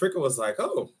 and Coach Trickett was like,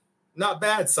 "Oh, not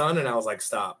bad, son." And I was like,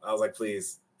 "Stop." I was like,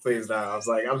 please no. I was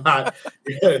like, I'm not,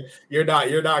 you're not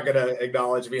going to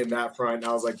acknowledge me in that front. And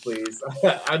I was like, please,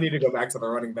 I need to go back to the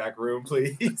running back room,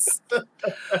 please.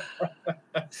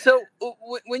 So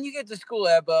when you get to school,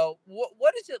 Ebo,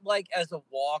 what is it like as a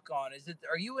walk-on?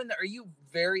 Are you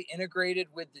very integrated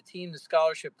with the team, the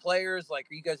scholarship players? Like,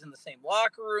 are you guys in the same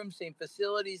locker room, same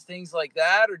facilities, things like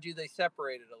that? Or do they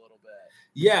separate it a little bit?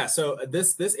 Yeah. So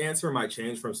this answer might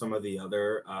change from some of the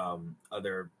other,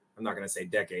 I'm not going to say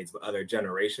decades, but other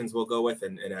generations we'll go with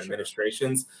in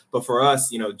administrations. But for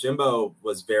us, Jimbo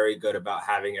was very good about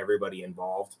having everybody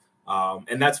involved.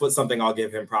 And that's something I'll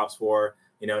give him props for.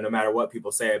 No matter what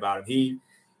people say about him,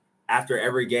 after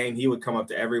every game, he would come up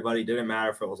to everybody. Didn't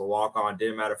matter if it was a walk-on,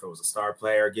 didn't matter if it was a star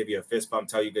player, give you a fist bump,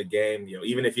 tell you good game.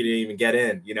 Even if you didn't even get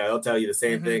in, he'll tell you the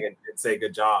same thing and say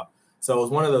good job. So it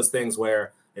was one of those things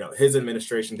where, his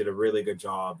administration did a really good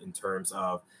job in terms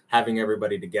of having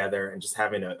everybody together and just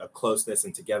having a closeness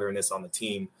and togetherness on the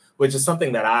team, which is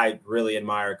something that I really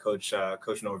admire Coach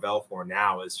Norvell for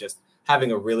now, is just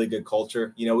having a really good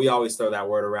culture. We always throw that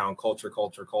word around, culture.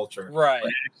 Right.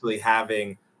 But actually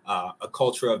having a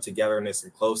culture of togetherness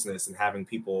and closeness and having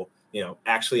people,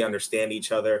 actually understand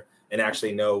each other and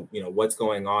actually know, what's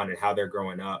going on and how they're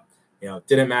growing up.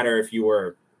 Didn't matter if you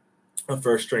were a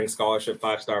first string scholarship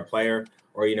 5-star player,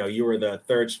 or you were the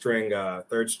third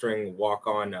string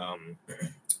walk-on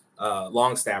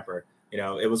long snapper.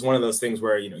 It was one of those things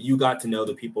where you got to know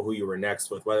the people who you were next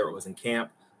with, whether it was in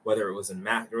camp, whether it was in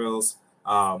mat drills,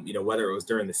 whether it was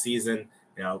during the season.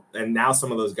 And now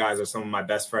some of those guys are some of my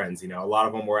best friends. A lot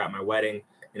of them were at my wedding.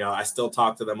 I still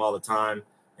talk to them all the time.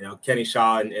 Kenny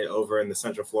Shaw over in the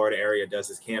Central Florida area does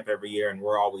his camp every year, and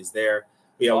we're always there.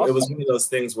 Awesome. It was one of those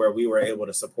things where we were able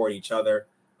to support each other.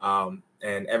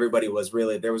 And everybody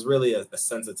there was really a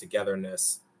sense of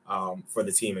togetherness for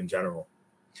the team in general.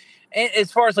 And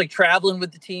as far as like traveling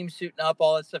with the team, suiting up,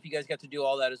 all that stuff, you guys got to do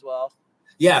all that as well?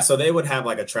 Yeah. So they would have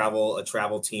like a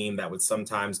travel team that would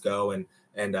sometimes go and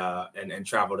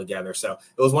travel together. So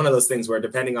it was one of those things where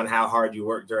depending on how hard you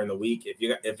worked during the week,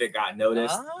 if it got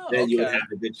noticed, then you would have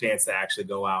a good chance to actually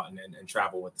go out and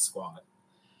travel with the squad.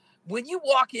 When you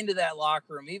walk into that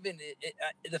locker room, even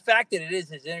the fact that it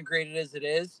is as integrated as it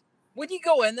is, when you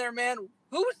go in there, man,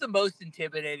 who was the most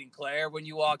intimidating player when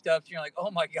you walked up? You're like,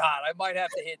 oh my God, I might have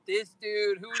to hit this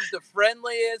dude. Who's the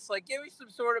friendliest? Like, give me some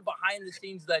sort of behind the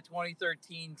scenes of that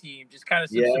 2013 team, just kind of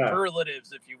some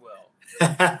superlatives, if you will.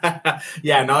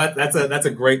 Yeah, no, that's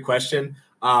a great question.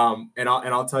 And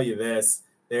I'll tell you this.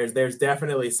 There's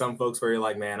definitely some folks where you're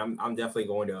like, man, I'm definitely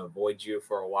going to avoid you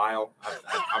for a while.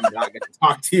 I'm not going to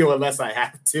talk to you unless I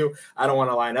have to. I don't want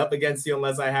to line up against you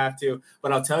unless I have to.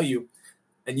 But I'll tell you,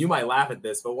 and you might laugh at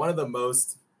this, but one of the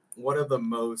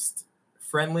most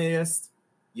friendliest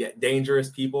yet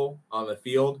dangerous people on the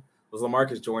field was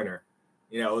LaMarcus Joyner.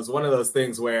 It was one of those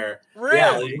things where, really?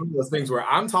 Yeah, it was one of those things where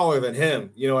I'm taller than him.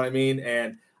 You know what I mean?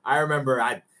 And I remember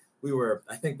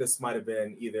I think this might have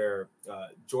been either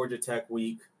Georgia Tech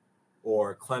week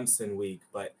or Clemson week,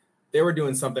 but they were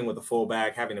doing something with the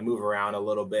fullback, having to move around a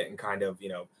little bit and kind of,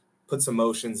 put some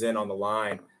motions in on the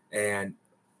line. And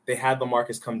they had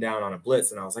LaMarcus come down on a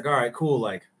blitz. And I was like, all right, cool.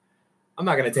 Like, I'm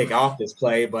not going to take off this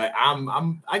play, but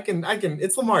I can,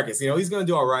 it's LaMarcus, he's going to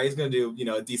do all right. He's going to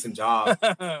do, a decent job.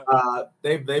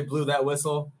 They blew that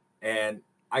whistle and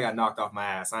I got knocked off my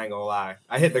ass. I ain't gonna lie.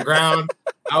 I hit the ground.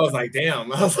 I was like,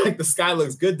 damn. I was like, the sky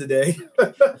looks good today.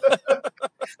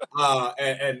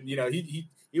 And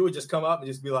he would just come up and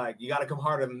just be like, you got to come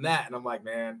harder than that. And I'm like,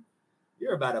 man,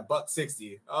 you're about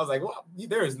 $160. I was like, well,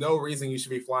 there is no reason you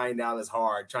should be flying down this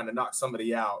hard, trying to knock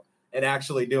somebody out and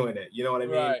actually doing it. You know what I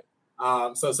mean? Right.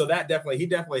 So that he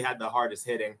definitely had the hardest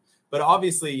hitting, but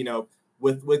obviously,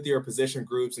 with your position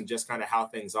groups and just kind of how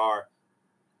things are,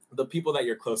 the people that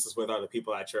you're closest with are the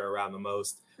people that you're around the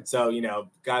most. So,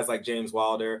 guys like James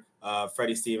Wilder,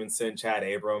 Freddie Stevenson, Chad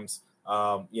Abrams,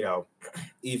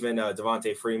 even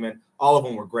Devontae Freeman, all of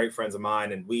them were great friends of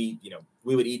mine. And we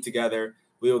would eat together.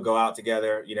 We would go out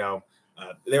together.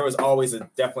 There was always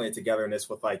definitely a togetherness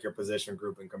with like your position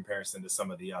group in comparison to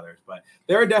some of the others. But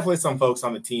there are definitely some folks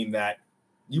on the team that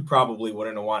you probably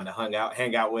wouldn't have wanted to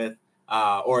hang out with,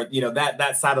 or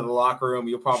that side of the locker room.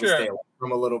 You'll probably stay away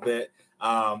from a little bit.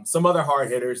 Some other hard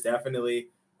hitters, definitely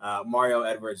Mario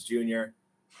Edwards Jr.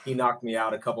 He knocked me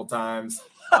out a couple times.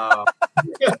 I'll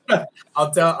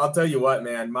tell you what,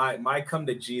 man. My come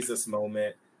to Jesus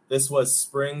moment. This was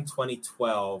spring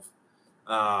 2012.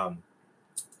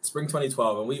 Spring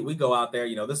 2012, and we go out there.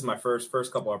 This is my first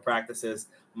couple of practices.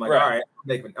 I'm like, all right,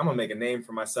 I'm gonna make a name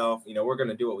for myself. We're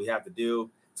gonna do what we have to do.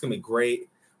 It's gonna be great.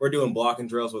 We're doing blocking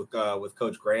drills with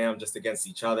Coach Graham just against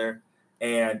each other,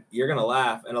 and you're gonna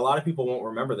laugh. And a lot of people won't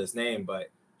remember this name, but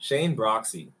Shane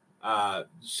Broxy.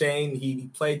 Shane, he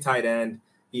played tight end.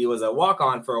 He was a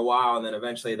walk-on for a while, and then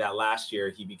eventually that last year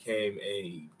he became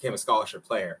a scholarship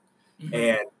player. Mm-hmm.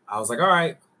 And I was like, all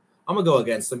right, I'm gonna go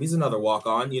against him. He's another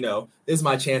walk-on. This is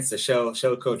my chance to show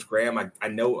Coach Graham I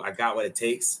know I got what it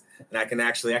takes, and I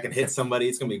can hit somebody.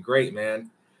 It's gonna be great, man.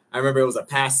 I remember it was a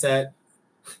pass set.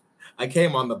 I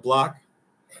came on the block.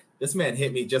 This man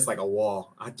hit me just like a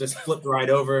wall. I just flipped right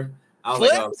over. I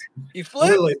was like, you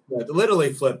flipped?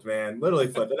 Literally flipped, man. Literally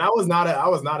flipped. And I was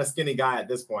not a skinny guy at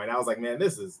this point. I was like, man,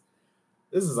 this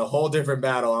is a whole different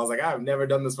battle. I was like, I've never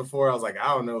done this before. I was like,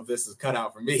 I don't know if this is cut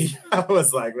out for me. I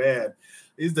was like, man,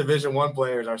 these Division I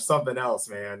players are something else,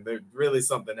 man. They're really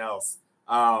something else.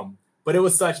 But it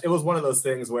was one of those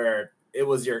things where it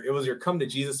was your come to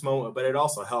Jesus moment, but it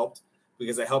also helped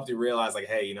because it helped you realize like,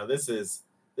 hey, this is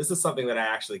something that I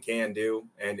actually can do.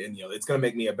 And it's going to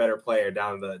make me a better player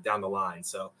down the line.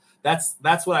 So that's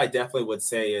what I definitely would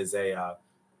say is a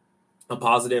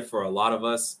positive for a lot of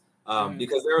us.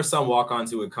 Because there were some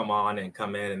walk-ons who would come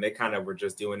in and they kind of were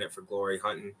just doing it for glory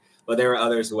hunting. But there were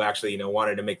others who actually,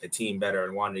 wanted to make the team better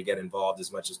and wanted to get involved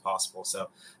as much as possible. So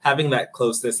having that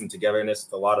closeness and togetherness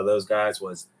with a lot of those guys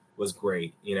was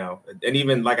great, And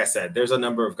even, like I said, there's a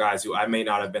number of guys who I may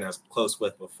not have been as close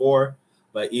with before,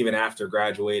 but even after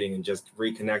graduating and just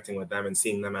reconnecting with them and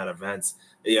seeing them at events,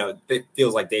 it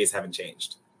feels like days haven't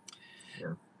changed.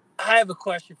 Yeah. I have a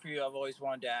question for you I've always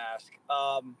wanted to ask.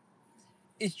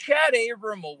 Is Chad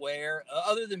Abram aware,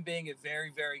 other than being a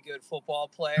very, very good football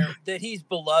player, that he's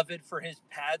beloved for his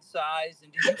pad size?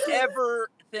 And did you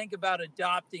ever think about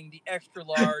adopting the extra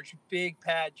large, big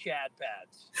pad Chad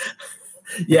pads?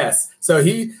 Yes. So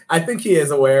I think he is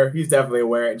aware. He's definitely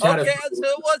aware. Chad so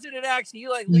it wasn't an accident.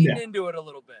 You leaned into it a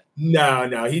little bit.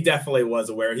 No, he definitely was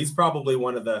aware. He's probably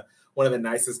one of the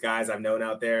nicest guys I've known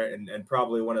out there, and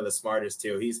probably one of the smartest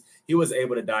too. He was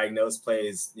able to diagnose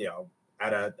plays,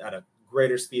 at a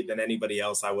greater speed than anybody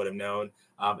else I would have known.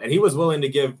 And he was willing to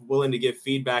give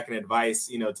feedback and advice,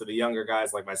 to the younger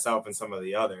guys like myself and some of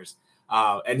the others.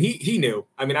 And he knew.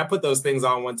 I mean, I put those things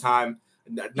on one time.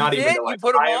 Not even you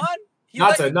put them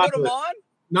on.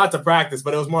 Not to practice,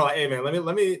 but it was more like, hey man,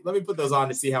 let me put those on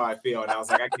to see how I feel. And I was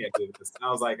like, I can't do this.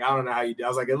 I was like, I don't know how you do. I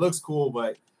was like, it looks cool,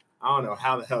 but I don't know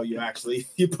how the hell you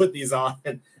put these on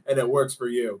and it works for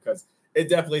you, because it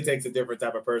definitely takes a different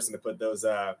type of person to put those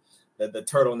the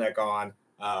turtleneck on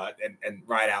and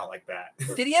ride out like that.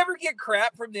 Did he ever get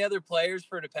crap from the other players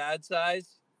for the pad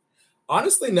size?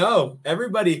 Honestly, no.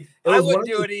 Everybody. I wouldn't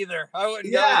do it either. I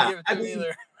wouldn't give it to him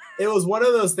either. It was one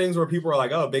of those things where people were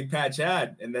like, "Oh, big pad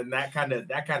Chad," and then that kind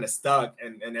of stuck,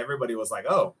 and everybody was like,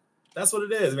 "Oh, that's what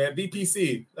it is, man.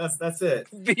 BPC. That's it."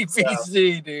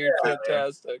 BPC, dude,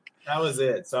 fantastic. Man. That was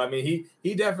it. So I mean,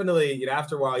 he definitely,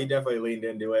 after a while, he definitely leaned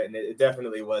into it, and it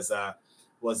definitely was a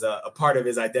part of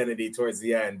his identity towards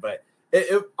the end. But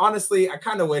honestly, I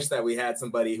kind of wish that we had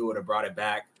somebody who would have brought it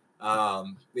back.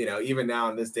 Even now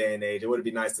in this day and age, it would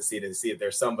be nice to see if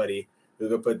there's somebody who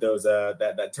could put those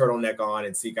that turtleneck on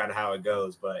and see kind of how it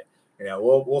goes. But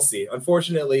we'll see.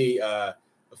 Unfortunately,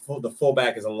 the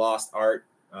fullback is a lost art.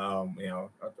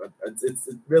 It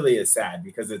really is sad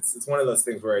because it's one of those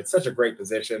things where it's such a great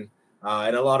position,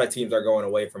 and a lot of teams are going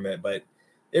away from it. But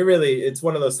it's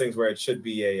one of those things where it should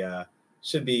be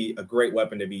a great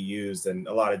weapon to be used, and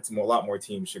a lot more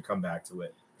teams should come back to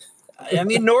it. I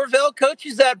mean, Norvell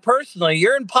coaches that personally.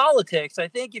 You're in politics. I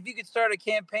think if you could start a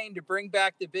campaign to bring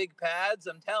back the big pads,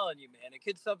 I'm telling you, man, it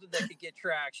could something that could get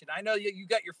traction. I know you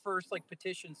got your first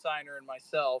petition signer in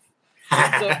myself.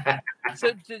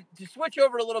 So to switch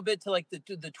over a little bit to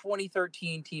the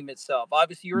 2013 team itself,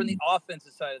 obviously you're in the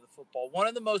offensive side of the football, one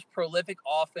of the most prolific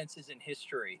offenses in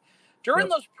history. During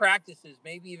those practices,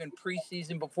 maybe even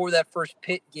preseason before that first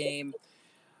Pitt game,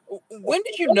 when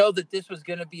did you know that this was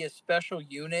going to be a special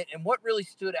unit, and what really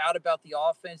stood out about the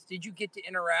offense? Did you get to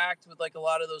interact with a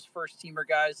lot of those first teamer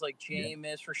guys like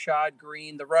Jameis, Rashad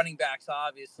Green, the running backs,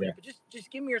 obviously, but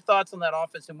just give me your thoughts on that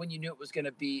offense and when you knew it was going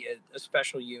to be a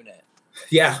special unit.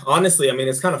 Yeah, honestly, I mean,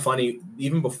 it's kind of funny.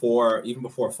 Even before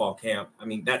fall camp, I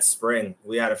mean, that spring,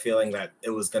 we had a feeling that it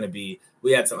was going to be.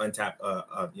 We had some untapped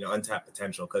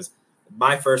potential because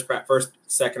my first or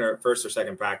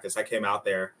second practice, I came out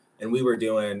there and we were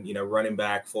doing running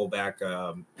back, fullback,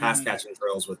 pass catching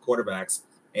drills with quarterbacks.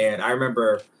 And I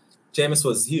remember Jameis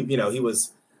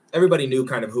was everybody knew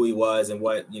kind of who he was and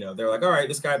what they're like. All right,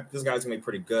 this guy's gonna be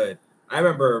pretty good. I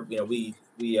remember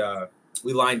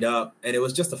we lined up and it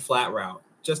was just a flat route,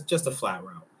 just a flat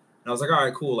route. And I was like, all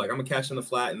right, cool. I'm gonna catch in the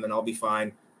flat and then I'll be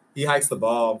fine. He hikes the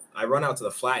ball. I run out to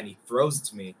the flat and he throws it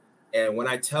to me. And when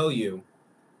I tell you,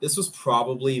 this was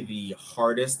probably the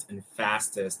hardest and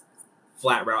fastest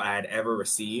flat route I had ever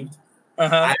received.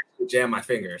 I actually jammed my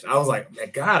fingers. I was like, my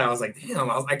God, I was like,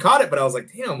 damn. I caught it, but I was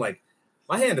like, damn,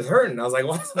 my hand is hurting. I was like,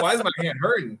 why is my hand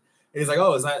hurting? And he's like,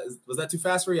 oh, was that too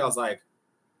fast for you? I was like,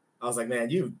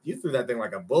 man, you threw that thing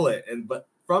like a bullet. But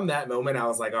from that moment, I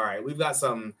was like, all right, we've got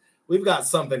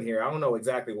something here. I don't know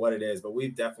exactly what it is, but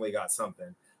we've definitely got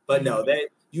something. But no,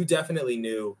 you definitely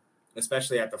knew,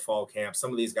 especially at the fall camp,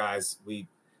 some of these guys,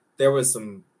 there was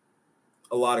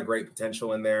a lot of great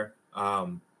potential in there.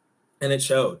 And it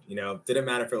showed, didn't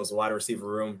matter if it was a wide receiver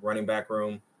room, running back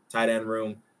room, tight end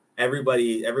room,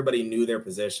 everybody knew their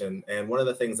position. And one of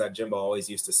the things that Jimbo always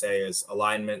used to say is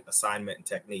alignment, assignment, and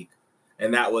technique.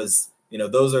 And that was,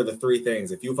 those are the three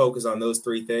things. If you focus on those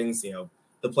three things,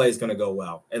 the play is going to go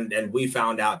well. And we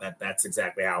found out that that's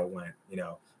exactly how it went.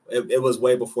 It was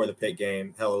way before the Pitt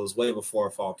game. Hell, it was way before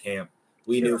fall camp.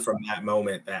 We knew from that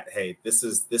moment that, hey,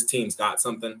 this team's got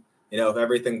something. If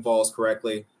everything falls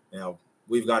correctly,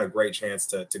 we've got a great chance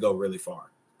to go really far.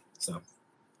 So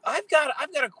I've got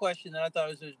a question that I thought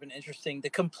has been interesting. The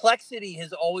complexity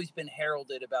has always been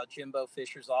heralded about Jimbo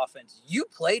Fisher's offense. You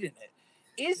played in it.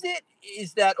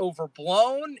 Is that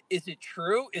overblown? Is it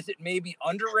true? Is it maybe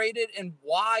underrated? And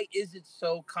why is it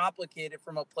so complicated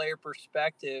from a player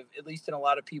perspective, at least in a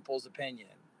lot of people's opinion?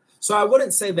 So I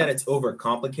wouldn't say that it's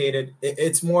overcomplicated.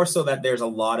 It's more so that there's a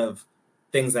lot of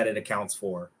things that it accounts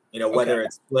for, whether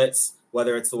it's splits,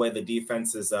 whether it's the way the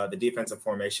defensive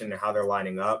formation and how they're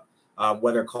lining up,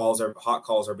 whether hot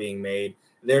calls are being made.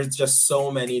 There's just so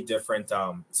many different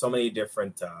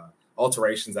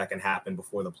alterations that can happen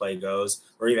before the play goes,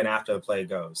 or even after the play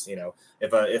goes.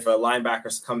 If a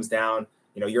linebacker comes down,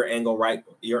 your angle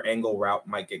route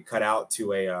might get cut out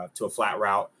to a flat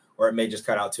route, or it may just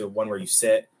cut out to one where you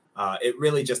sit. It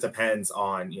really just depends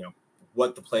on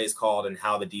what the play is called and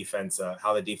how the defense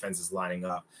is lining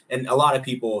up. And a lot of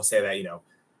people will say that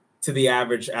to the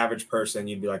average person,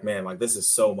 you'd be like, man, this is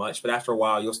so much. But after a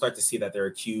while, you'll start to see that there are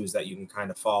cues that you can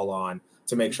kind of fall on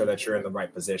to make sure that you're in the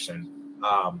right position.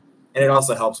 And it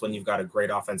also helps when you've got a great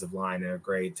offensive line and a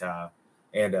great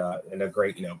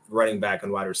running back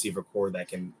and wide receiver core that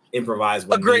can improvise.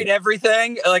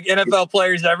 Everything, like NFL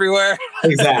players everywhere.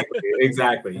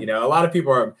 Exactly. A lot of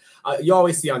people are. You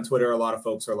always see on Twitter, a lot of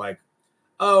folks are like,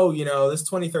 "Oh, this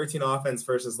 2013 offense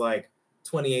versus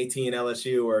 2018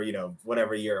 LSU or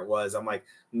whatever year it was." I'm like,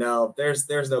 no, there's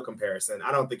no comparison.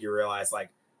 I don't think you realize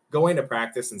going to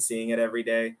practice and seeing it every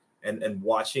day. And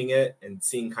watching it and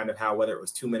seeing kind of how, whether it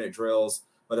was 2-minute drills,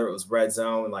 whether it was red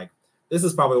zone, this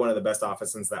is probably one of the best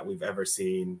offenses that we've ever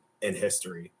seen in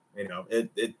history.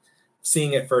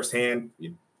 Seeing it firsthand,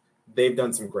 they've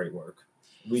done some great work.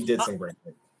 We did some great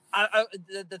work.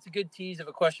 That's a good tease of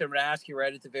a question I'm going to ask you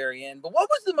right at the very end. But what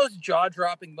was the most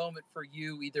jaw-dropping moment for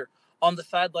you, either on the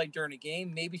sideline during a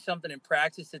game, maybe something in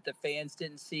practice that the fans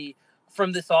didn't see,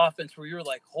 from this offense where you're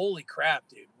like, holy crap,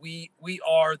 dude, we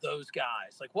are those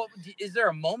guys? Like, is there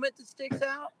a moment that sticks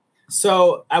out?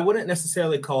 So I wouldn't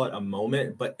necessarily call it a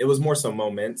moment, but it was more so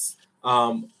moments.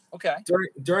 Okay.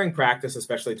 During practice,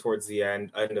 especially towards the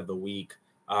end of the week,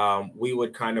 we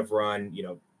would kind of run,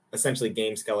 essentially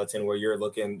game skeleton, where you're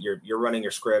running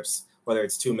your scripts, whether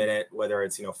it's 2 minute, whether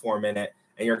it's 4 minute,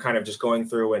 and you're kind of just going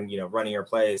through and running your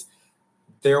plays.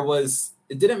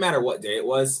 It didn't matter what day it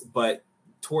was, but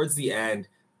towards the end,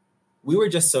 we were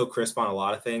just so crisp on a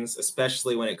lot of things,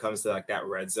 especially when it comes to like that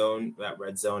red zone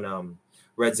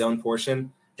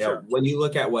portion. Sure. When you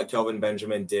look at what Kelvin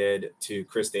Benjamin did to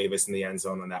Chris Davis in the end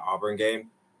zone on that Auburn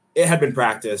game, it had been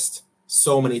practiced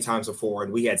so many times before,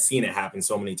 and we had seen it happen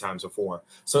so many times before.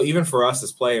 So even for us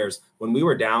as players, when we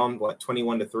were down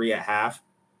 21-3 at half,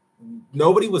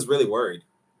 nobody was really worried.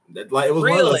 It was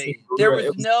really, there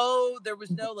was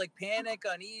no like panic,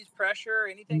 unease, pressure,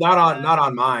 anything. Not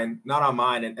on mine,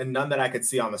 and none that I could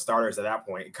see on the starters at that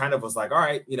point. It kind of was like, all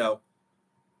right,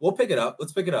 we'll pick it up.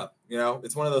 Let's pick it up.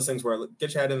 It's one of those things where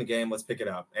get your head in the game. Let's pick it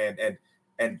up.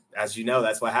 And as you know,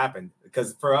 that's what happened.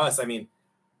 Because for us, I mean,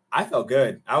 I felt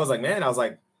good. I was like,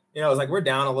 we're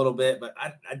down a little bit, but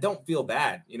I don't feel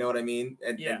bad. You know what I mean?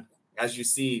 And as you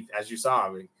saw, I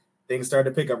mean, things started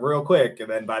to pick up real quick. And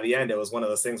then by the end, it was one of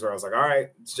those things where I was like, all right,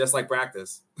 it's just like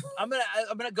practice. I'm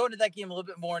gonna go into that game a little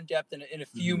bit more in depth in a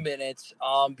few minutes,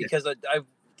 because I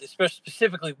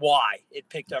specifically why it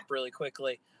picked up really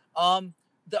quickly.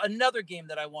 Another game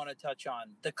that I want to touch on,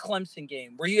 the Clemson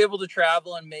game. Were you able to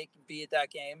travel and be at that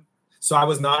game? So I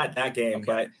was not at that game,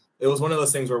 but it was one of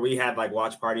those things where we had like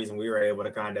watch parties and we were able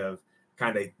to kind of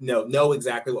know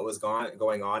exactly what was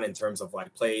going on in terms of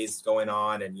like plays going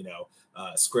on and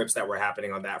scripts that were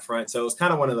happening on that front. So it was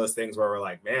kind of one of those things where we're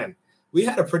like, man, we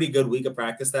had a pretty good week of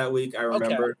practice that week. I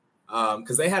remember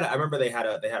because they had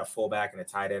a fullback and a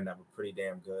tight end that were pretty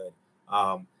damn good.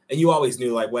 And you always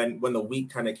knew like when the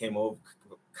week kind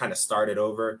of started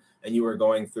over and you were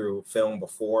going through film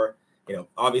before,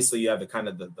 obviously you have the kind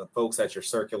of the folks that you're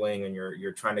circling and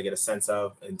you're trying to get a sense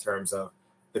of in terms of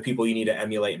the people you need to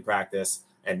emulate in practice.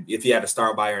 And if you had to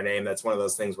start by your name, that's one of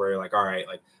those things where you're like, all right,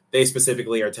 like they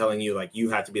specifically are telling you like you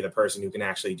have to be the person who can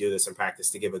actually do this in practice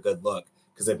to give a good look.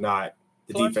 Because if not,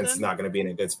 the defense is not going to be in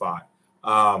a good spot.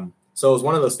 So it was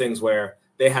one of those things where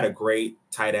they had a great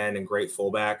tight end and great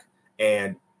fullback,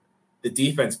 and the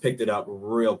defense picked it up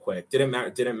real quick. Didn't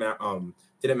matter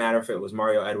if it was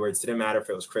Mario Edwards. Didn't matter if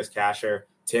it was Chris Casher,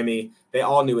 Timmy. They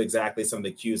all knew exactly some of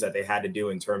the cues that they had to do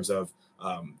in terms of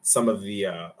some of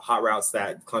the hot routes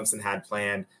that Clemson had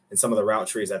planned and some of the route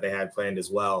trees that they had planned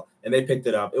as well. And they picked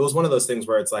it up. It was one of those things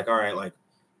where it's like, all right, like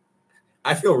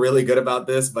I feel really good about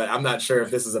this, but I'm not sure if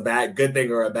this is a good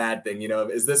thing or a bad thing.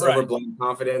 Is this overblown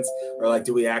confidence, or like,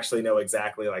 do we actually know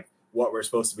exactly like what we're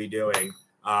supposed to be doing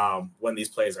when these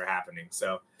plays are happening?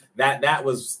 So that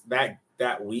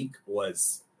week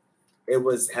was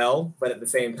hell, but at the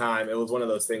same time, it was one of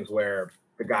those things where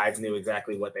the guys knew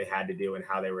exactly what they had to do and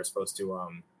how they were supposed to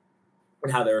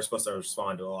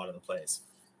respond to a lot of the plays.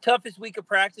 Toughest week of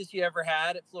practice you ever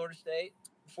had at Florida State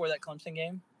before that Clemson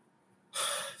game?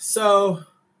 So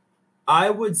I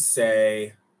would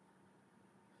say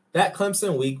that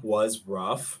Clemson week was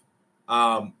rough.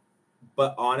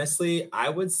 But honestly, I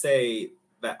would say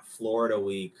that Florida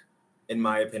week, in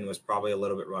my opinion, was probably a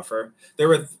little bit rougher. There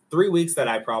were 3 weeks that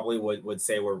I probably would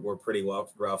say were pretty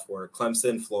rough, were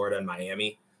Clemson, Florida, and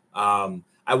Miami.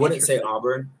 I wouldn't say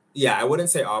Auburn. Yeah, I wouldn't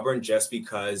say Auburn just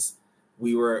because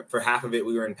for half of it,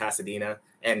 we were in Pasadena.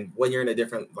 And when you're in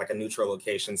a neutral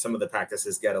location, some of the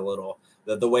practices get a little,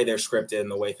 the way they're scripted and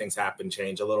the way things happen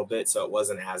change a little bit. So it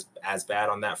wasn't as bad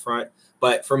on that front.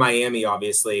 But for Miami,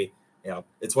 obviously,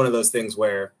 it's one of those things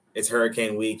where it's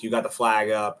hurricane week. You got the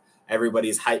flag up.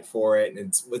 Everybody's hyped for it.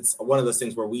 And it's one of those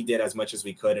things where we did as much as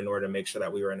we could in order to make sure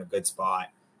that we were in a good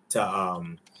spot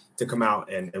to come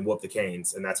out and whoop the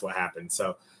Canes. And that's what happened.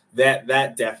 So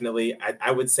that definitely,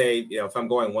 I would say, if I'm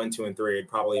going 1, 2, and 3, it'd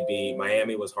probably be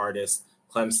Miami was hardest,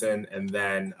 Clemson, and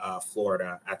then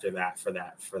Florida after that for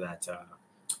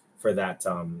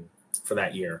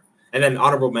that year. And then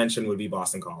honorable mention would be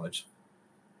Boston College.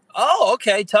 Oh,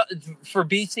 okay. For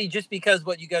BC, just because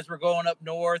you guys were going up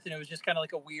north and it was just kind of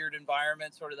like a weird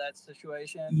environment, sort of that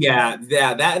situation. Yeah,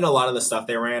 that and a lot of the stuff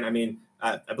they ran. I mean,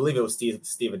 I believe it was Steve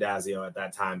Adazio at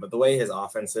that time, but the way his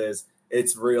offense is,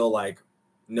 it's real like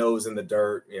nose in the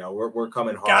dirt. We're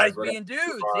coming hard. Guys being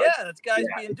dudes. Yeah, that's guys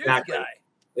being exactly. dudes guy.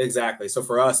 Exactly. So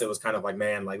for us, it was kind of like,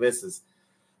 man, like it's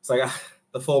like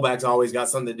the fullbacks always got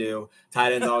something to do.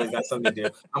 Tight ends always got something to do.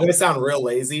 I'm going to sound real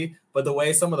lazy, but the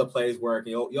way some of the plays work,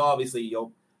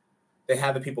 they they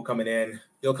have the people coming in.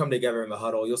 You'll come together in the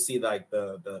huddle. You'll see like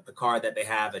the card that they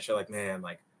have that you're like, man,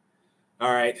 like,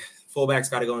 all right, fullback's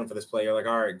got to go in for this play. You're like,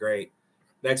 all right, great.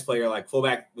 Next player, like,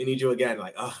 fullback, we need you again.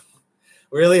 Like, oh,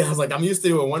 really? I was like, I'm used to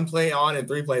doing 1 play on and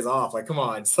 3 plays off. Like, come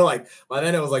on. So like by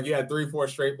then it was like you had 3-4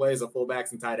 straight plays of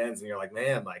fullbacks and tight ends, and you're like,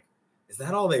 man, like, is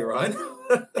that all they run?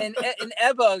 and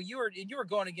Ebo, you were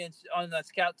going against on the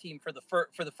scout team for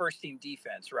the first team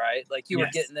defense, right? Like you were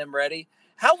getting them ready.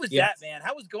 How was that, man?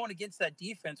 How was going against that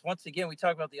defense? Once again, we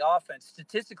talk about the offense.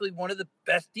 Statistically, one of the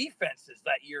best defenses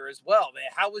that year as well, man.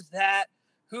 How was that?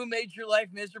 Who made your life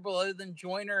miserable other than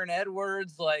Joyner and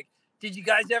Edwards? Like, did you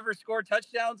guys ever score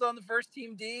touchdowns on the first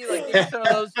team D? Like, give me some of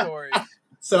those stories.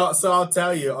 So I'll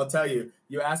tell you,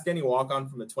 you ask any walk-on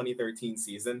from the 2013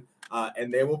 season,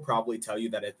 and they will probably tell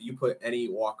you that if you put any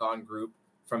walk-on group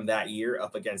from that year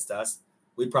up against us,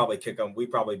 we'd probably kick them. We'd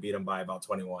probably beat them by about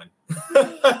 21.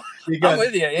 I'm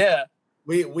with you, yeah.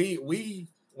 We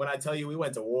when I tell you we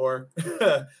went to war,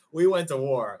 we went to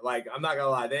war. Like, I'm not gonna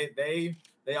lie,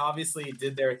 they obviously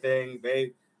did their thing.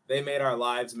 They made our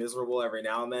lives miserable every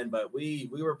now and then, but we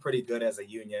were pretty good as a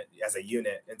unit.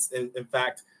 In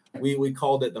fact, we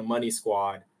called it the money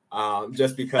squad,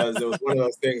 just because it was one of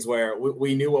those things where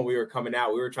we knew when we were coming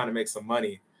out, we were trying to make some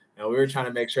money, and we were trying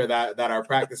to make sure that our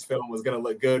practice film was going to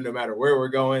look good no matter where we're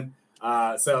going.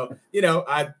 So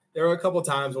there were a couple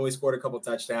times when we scored a couple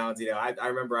touchdowns. I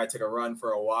remember I took a run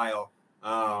for a while.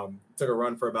 Took a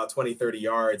run for about 20-30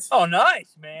 yards. Oh,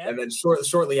 nice, man. And then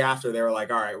shortly after, they were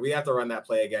like, all right, we have to run that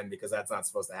play again because that's not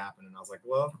supposed to happen. And I was like,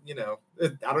 well,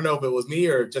 I don't know if it was me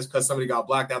or just because somebody got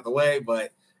blacked out the way,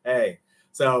 but hey.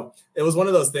 So it was one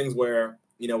of those things where,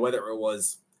 whether it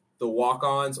was the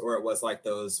walk-ons or it was like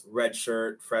those red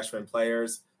shirt freshman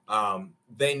players,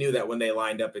 they knew that when they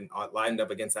lined up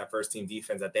against that first team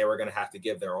defense that they were going to have to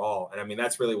give their all. And I mean,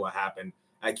 that's really what happened.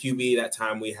 At QB that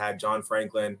time, we had John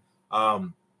Franklin.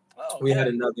 We had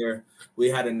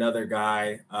another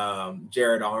guy,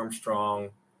 Jared Armstrong,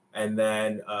 and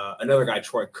then another guy,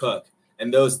 Troy Cook.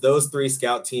 And those 3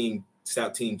 scout team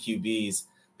QBs,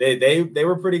 they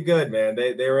were pretty good, man.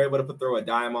 They were able to throw a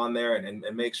dime on there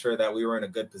and make sure that we were in a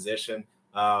good position.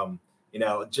 John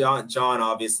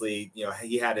obviously,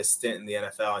 he had his stint in the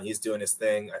NFL and he's doing his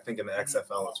thing, I think, in the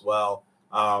XFL as well.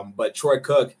 But Troy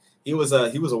Cook, he was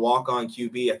a walk-on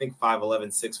QB, I think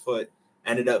 5'11", 6 foot.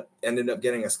 Ended up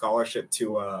getting a scholarship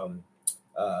to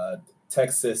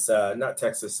Texas, not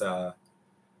Texas,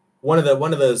 one of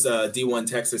those D1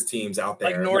 Texas teams out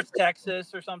there, like North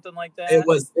Texas or something like that. It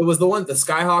was the one, the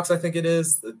Skyhawks, I think it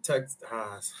is. The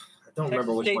I don't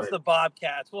remember which one. The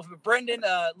Bobcats. Well, Brendan,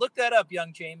 look that up,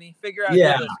 young Jamie. Figure out who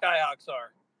the Skyhawks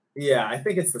are. Yeah, I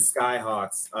think it's the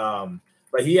Skyhawks.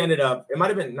 But he ended up. It might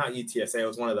have been not UTSA. It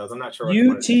was one of those. I'm not sure.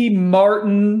 UT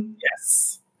Martin.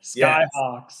 Yes.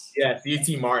 Skyhawks. Yes,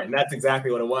 UT Martin. That's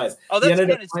exactly what it was. Oh, that's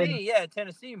Tennessee.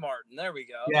 Tennessee Martin. There we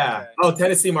go. Yeah. Okay. Oh,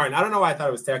 Tennessee Martin. I don't know why I thought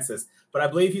it was Texas, but I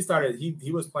believe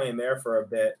he was playing there for a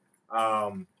bit.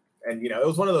 And it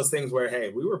was one of those things where, hey,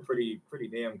 we were pretty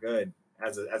damn good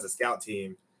as a scout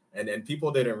team, and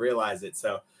people didn't realize it.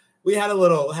 So we had a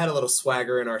little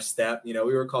swagger in our step. We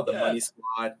were called the Money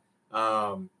Squad.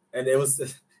 And it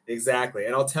was exactly.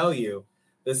 And I'll tell you,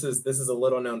 this is a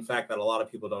little known fact that a lot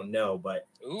of people don't know, but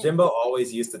Jimbo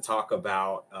always used to talk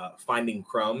about finding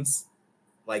crumbs,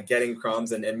 like getting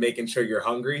crumbs and making sure you're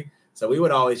hungry. So we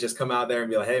would always just come out there and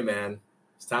be like, hey, man,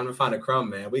 it's time to find a crumb,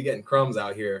 man. We getting crumbs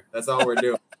out here. That's all we're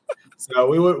doing. So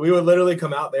we would literally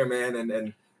come out there,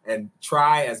 man, and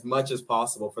try as much as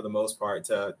possible for the most part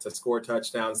to score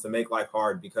touchdowns, to make life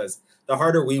hard, because the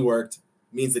harder we worked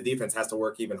means the defense has to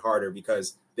work even harder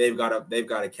because they've got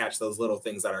to catch those little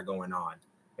things that are going on.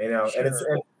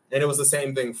 Sure. And it was the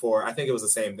same thing for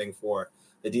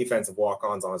the defensive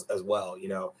walk-ons as well.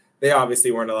 They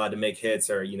obviously weren't allowed to make hits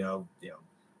or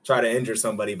try to injure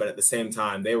somebody, but at the same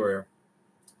time they were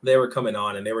coming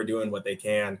on and they were doing what they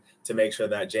can to make sure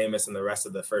that Jameis and the rest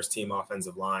of the first team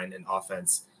offensive line and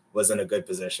offense was in a good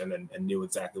position and knew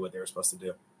exactly what they were supposed to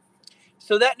do.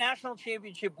 So that national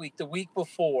championship week, the week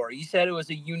before, you said it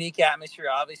was a unique atmosphere.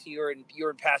 Obviously, you were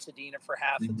in Pasadena for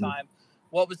half the time.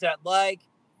 What was that like?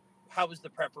 How was the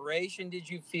preparation? Did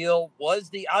you feel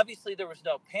obviously there was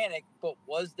no panic, but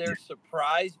was there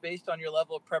surprise based on your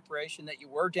level of preparation that you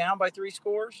were down by 3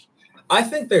 scores? I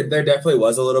think there definitely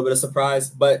was a little bit of surprise,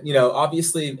 but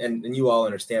obviously, and you all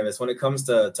understand this, when it comes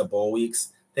to bowl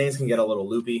weeks, things can get a little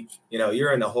loopy.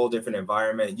 You're in a whole different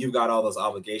environment. You've got all those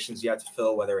obligations you have to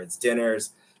fill, whether it's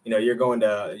dinners, you're going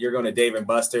to Dave &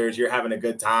 Buster's, you're having a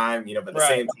good time, but at the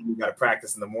same time, you got to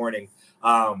practice in the morning.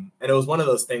 And it was one of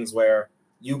those things where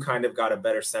you kind of got a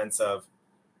better sense of,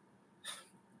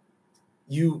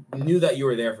 you knew that you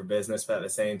were there for business, but at the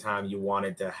same time, you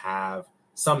wanted to have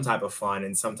some type of fun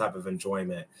and some type of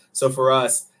enjoyment. So for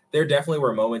us, there definitely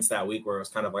were moments that week where it was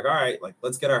kind of like, all right, like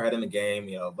let's get our head in the game.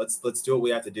 Let's do what we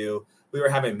have to do. We were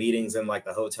having meetings in like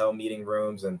the hotel meeting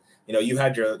rooms, and you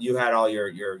had all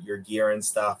your gear and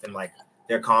stuff in like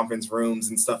their conference rooms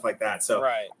and stuff like that. So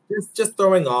right. just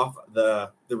throwing off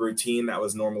the routine that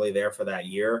was normally there for that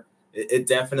year, it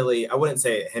definitely, I wouldn't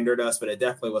say it hindered us, but it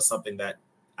definitely was something that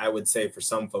I would say for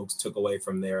some folks took away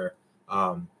from their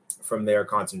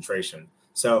concentration.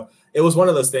 So it was one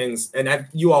of those things, and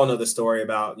you all know the story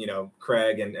about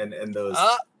Craig and those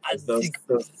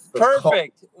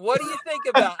perfect. What do you think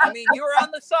about? I mean, you were on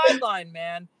the sideline,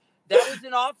 man. That was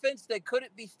an offense that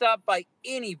couldn't be stopped by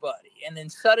anybody, and then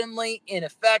suddenly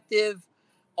ineffective,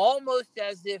 almost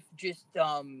as if just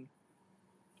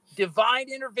divine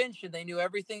intervention. They knew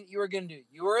everything that you were going to do.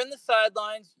 You were in the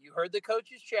sidelines. You heard the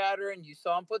coaches chatter, and you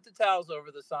saw them put the towels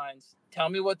over the signs. Tell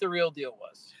me what the real deal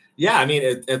was. Yeah, I mean,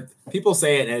 if people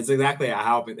say it, and it's exactly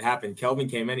how it happened. Kelvin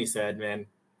came in, he said, man,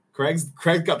 Craig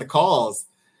got the calls.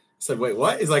 I said, wait,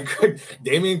 what? He's like,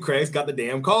 Damian Craig's got the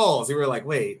damn calls. We were like,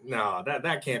 wait, no,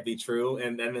 that can't be true.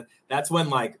 And then that's when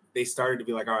like they started to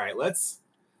be like, all right, let's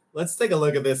take a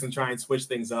look at this and try and switch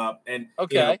things up. And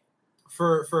okay,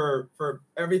 for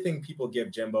everything people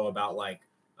give Jimbo about like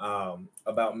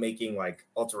about making like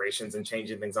alterations and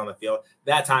changing things on the field,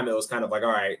 that time it was kind of like, all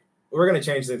right, we're going to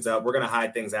change things up. We're going to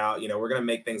hide things out. We're going to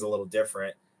make things a little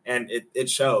different. And it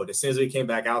showed. As soon as we came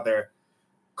back out there,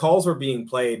 calls were being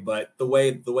played, but the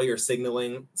way you're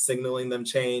signaling them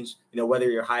changed. Whether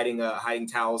you're hiding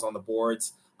towels on the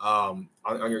boards, on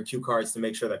your cue cards to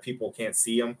make sure that people can't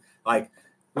see them. Like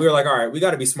we were like, all right, we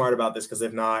got to be smart about this, because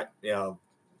if not,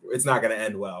 it's not going to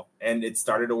end well. And it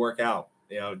started to work out.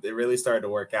 It really started to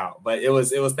work out. But it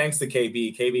was thanks to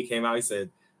KB. KB came out. He said,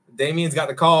 Damian's got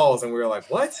the calls, and we were like,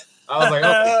 what? I was like,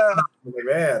 oh,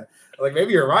 man. Like,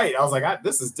 maybe you're right. I was like,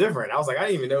 this is different. I was like, I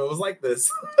didn't even know it was like this.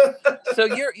 So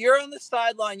you're on the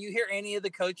sideline. You hear any of the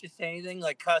coaches say anything,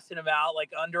 like cussing them out,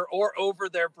 like under or over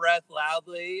their breath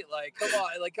loudly? Like, come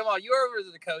on. You were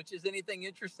over the coaches. Anything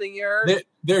interesting you heard?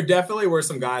 There definitely were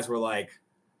some guys who were like,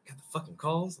 got the fucking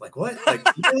calls? Like, what? Like,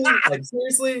 really? Like,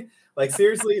 seriously? Like,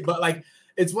 seriously? But, like,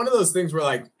 it's one of those things where,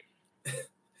 like,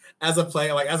 as a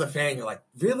player, like as a fan, you're like,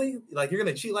 really? Like, you're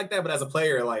gonna cheat like that? But as a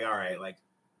player, you're like, all right, like,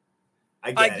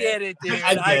 I get it, dude.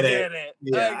 I get it.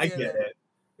 Yeah, I get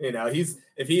it.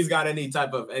 If he's got any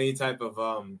type of ledge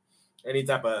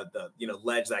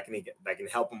that can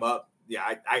help him up.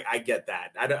 Yeah, I get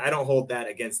that. I don't hold that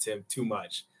against him too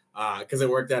much, because it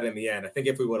worked out in the end. I think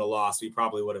if we would have lost, we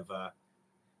probably would have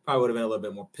been a little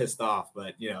bit more pissed off,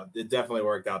 but it definitely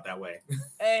worked out that way.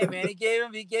 Hey man, he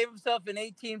gave himself an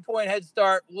 18-point head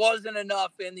start. Wasn't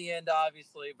enough in the end,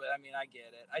 obviously, but I mean, I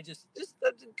get it. I just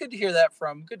good to hear that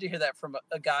from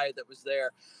a guy that was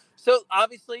there. So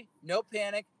obviously, no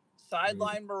panic.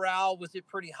 Sideline morale, was it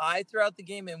pretty high throughout the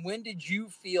game? And when did you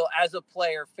feel as a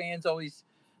player, fans always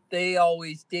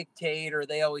dictate, or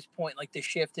they always point like the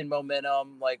shift in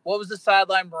momentum? Like, what was the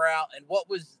sideline morale, and what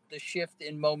was the shift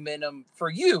in momentum for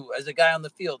you as a guy on the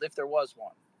field, if there was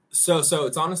one? So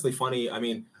it's honestly funny. I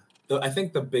mean, I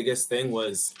think the biggest thing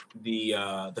was the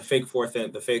fake fourth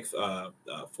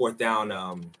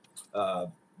down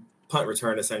punt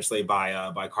return, essentially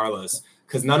by Carlos,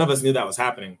 because none of us knew that was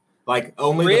happening. Like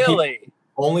only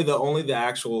the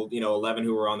actual 11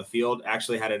 who were on the field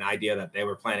actually had an idea that they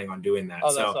were planning on doing that.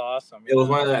 Oh, that's awesome. It was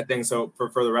one of that things. So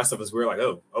for the rest of us, we were like,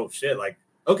 oh shit, like,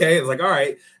 okay. It's like, all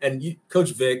right. And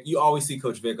Coach Vic, you always see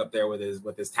Coach Vic up there with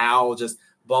his towel, just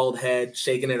bald head,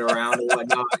 shaking it around and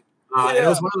whatnot. And it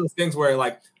was one of those things where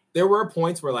like there were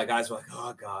points where like guys were like,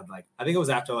 oh God, like I think it was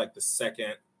after like the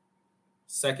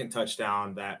second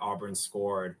touchdown that Auburn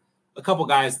scored. A couple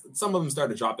guys, some of them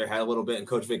started to drop their head a little bit, and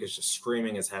Coach Vic is just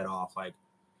screaming his head off, like,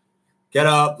 get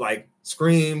up, like,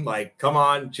 scream, like, come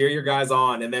on, cheer your guys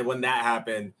on. And then when that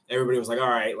happened, everybody was like, all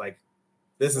right, like,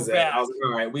 this is it. I was like,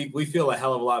 all right, we feel a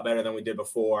hell of a lot better than we did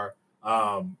before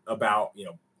about,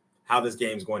 how this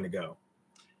game's going to go.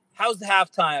 How's the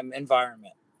halftime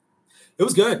environment? It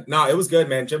was good. No, it was good,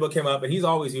 man. Jimbo came up, and he's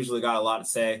always usually got a lot to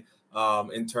say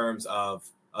in terms of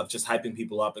just hyping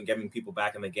people up and getting people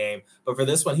back in the game. But for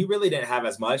this one, he really didn't have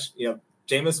as much.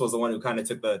 Jameis was the one who kind of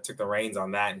took the reins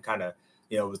on that and kind of,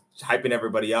 was hyping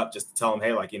everybody up just to tell them,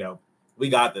 hey, like, we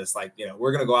got this. Like,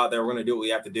 we're going to go out there. We're going to do what we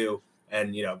have to do.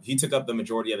 And, he took up the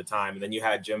majority of the time. And then you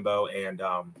had Jimbo and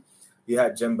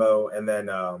then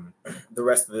the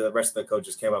rest of the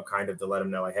coaches came up kind of to let him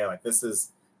know, like, hey, like, this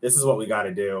is what we got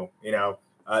to do.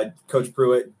 Coach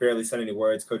Pruitt barely said any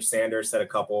words. Coach Sanders said a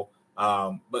couple.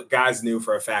 But guys knew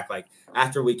for a fact, like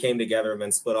after we came together and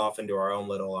then split off into our own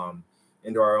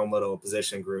little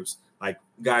position groups, like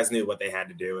guys knew what they had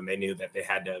to do, and they knew that they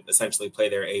had to essentially play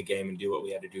their A game and do what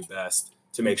we had to do best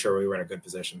to make sure we were in a good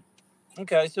position.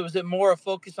 Okay, so was it more a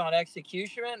focus on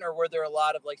execution, or were there a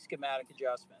lot of like schematic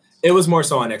adjustments? It was more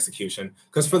so on execution,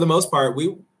 because for the most part,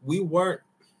 we weren't,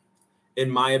 in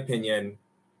my opinion,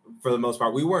 for the most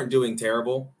part, we weren't doing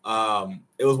terrible.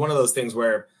 It was one of those things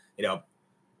where,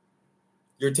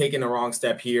 you're taking the wrong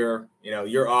step here,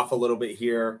 you're off a little bit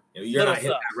here, you're not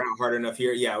hitting that route hard enough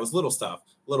here. Yeah, it was little stuff,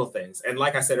 little things. And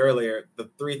like I said earlier, the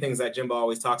three things that Jimbo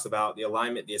always talks about: the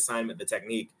alignment, the assignment, the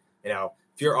technique.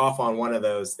 If you're off on one of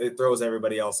those, it throws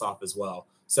everybody else off as well.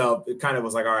 So it kind of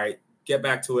was like, all right, get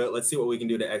back to it. Let's see what we can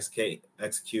do to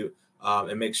execute,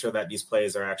 and make sure that these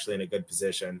plays are actually in a good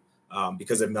position.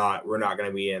 Because if not, we're not going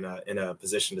to be in a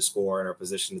position to score, in a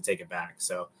position to take it back.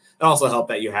 So it also helped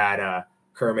that you had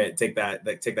Kermit take that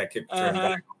kick return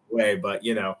back away. But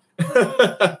it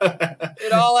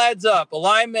all adds up: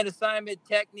 alignment, assignment,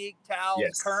 technique, towels,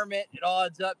 yes. Kermit. It all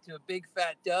adds up to a big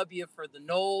fat W for the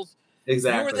Noles.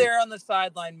 Exactly. You were there on the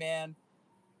sideline, man.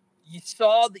 You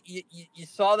saw you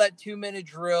saw that 2-minute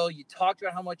drill. You talked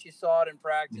about how much you saw it in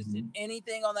practice. Mm-hmm. Did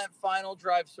anything on that final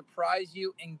drive surprise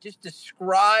you? And just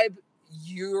describe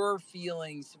your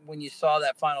feelings when you saw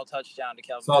that final touchdown to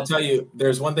Kelvin. So I'll tell you,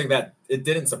 there's one thing that it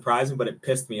didn't surprise me, but it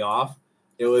pissed me off.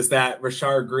 It was that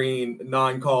Rashard Green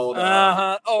non-called.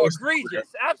 Egregious.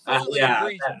 Absolutely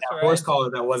egregious. That horse collar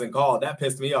that wasn't called. That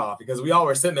pissed me off, because we all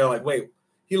were sitting there like, wait,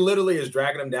 he literally is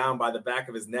dragging him down by the back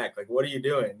of his neck. Like, what are you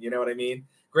doing? You know what I mean?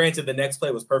 Granted, the next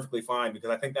play was perfectly fine, because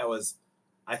I think that was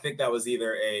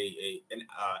either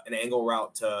an angle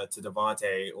route to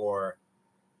Devontae, or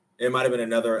it might have been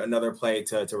another play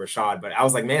to Rashad. But I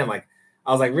was like, man,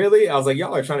 really? I was like,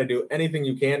 y'all are trying to do anything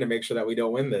you can to make sure that we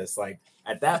don't win this. Like,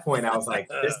 at that point, I was like,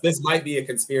 this might be a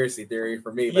conspiracy theory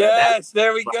for me. But yes,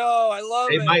 there we go. I love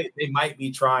it. They might be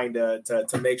trying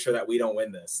to make sure that we don't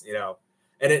win this,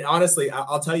 And it honestly,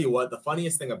 I'll tell you what, the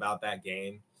funniest thing about that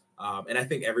game, and I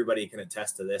think everybody can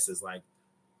attest to this, is like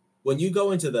when you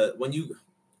go into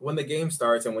when the game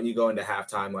starts and when you go into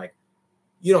halftime, like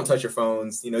you don't touch your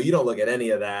phones, you don't look at any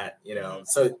of that,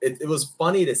 So it was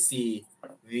funny to see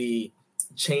the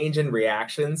change in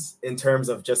reactions in terms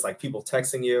of just like people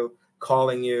texting you,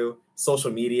 calling you,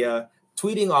 social media,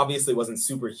 tweeting obviously wasn't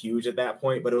super huge at that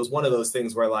point, but it was one of those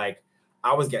things where like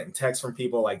I was getting texts from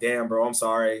people like, damn, bro, I'm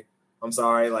sorry.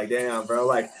 Like, damn, bro.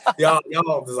 Like, y'all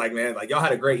was like, man, like, y'all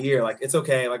had a great year. Like, it's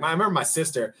okay. Like, I remember my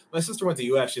sister went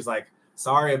to UF. She's like,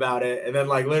 sorry about it. And then,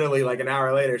 like, literally, like, an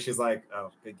hour later, she's like,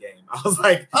 oh, good game. I was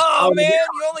like, oh man,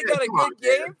 you only got a good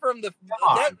game from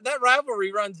that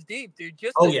rivalry runs deep, dude.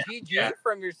 Just GG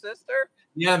from your sister.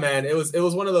 Yeah, man. It was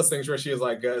one of those things where she was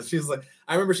like,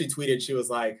 I remember she tweeted, she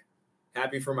was like,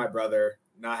 happy for my brother,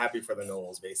 not happy for the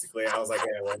Noles, basically. I was like,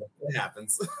 yeah, well, it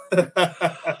happens.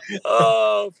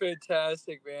 Oh,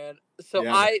 fantastic, man. So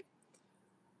yeah.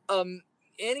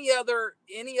 Any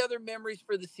other memories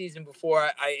for the season before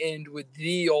I end with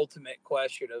the ultimate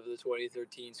question of the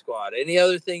 2013 squad? Any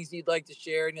other things you'd like to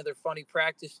share? Any other funny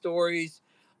practice stories,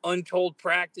 untold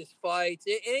practice fights,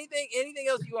 anything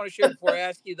else you want to share before I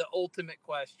ask you the ultimate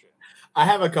question? I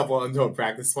have a couple untold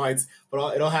practice fights,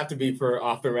 but it'll have to be for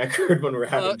off the record when we're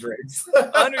having drinks.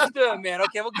 Understood, man.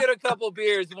 Okay, we'll get a couple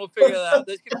beers and we'll figure that out.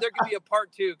 There could be a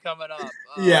part 2 coming up.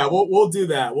 Yeah, we'll do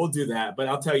that. We'll do that. But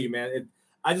I'll tell you, man,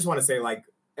 I just want to say, like,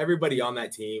 everybody on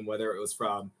that team, whether it was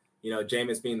from,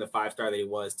 Jameis being the 5-star that he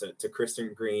was to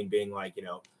Christian Green being like,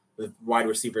 the wide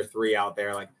receiver 3 out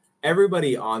there, like,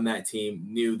 everybody on that team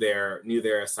knew their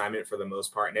assignment for the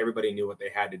most part, and everybody knew what they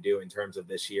had to do in terms of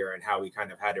this year and how we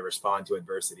kind of had to respond to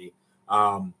adversity.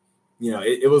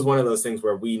 It was one of those things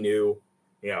where we knew,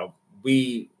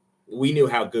 we knew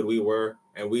how good we were,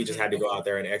 and we just had to go out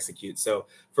there and execute. So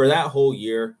for that whole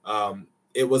year,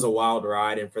 it was a wild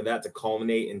ride, and for that to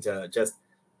culminate into just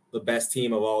the best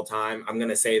team of all time, I'm going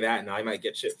to say that, and I might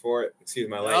get shit for it. Excuse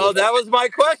my language. Oh, that was my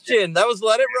question. That was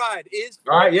let it ride. Is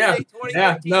all right, yeah.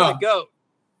 2013 the GOAT?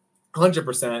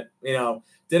 100%.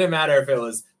 Didn't matter if it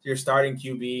was your starting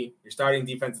QB, your starting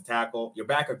defensive tackle, your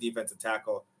backup defensive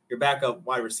tackle, your backup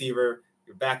wide receiver,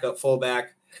 your backup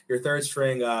fullback, your third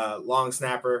string long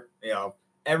snapper.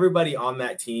 Everybody on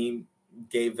that team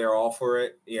gave their all for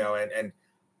it, and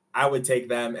I would take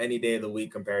them any day of the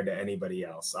week compared to anybody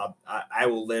else. I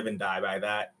will live and die by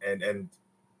that. And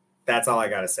that's all I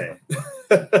got to say.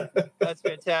 That's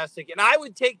fantastic. And I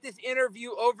would take this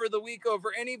interview over the week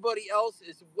over anybody else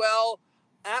as well.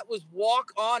 That was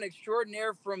walk-on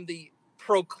extraordinaire from the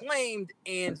proclaimed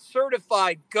and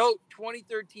certified GOAT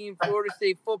 2013 Florida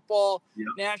State football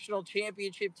national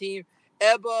championship team.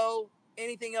 Ebo,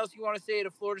 anything else you want to say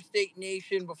to Florida State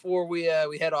Nation before we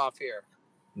head off here?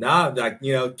 Nah,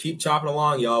 keep chopping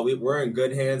along, y'all. We're in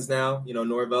good hands now.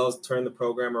 Norvell's turned the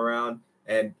program around,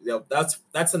 and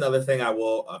that's another thing. I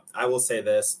will say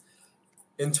this.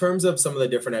 In terms of some of the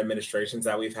different administrations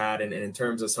that we've had, and in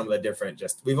terms of some of the different,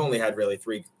 we've only had really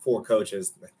 3-4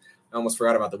 coaches. I almost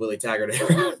forgot about the Willie Taggart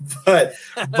era,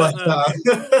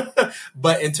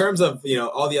 but in terms of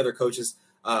all the other coaches,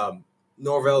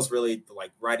 Norvell's really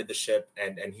righted the ship,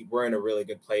 and we're in a really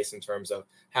good place in terms of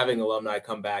having alumni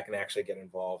come back and actually get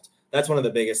involved. That's one of the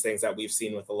biggest things that we've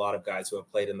seen with a lot of guys who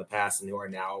have played in the past and who are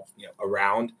now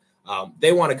around.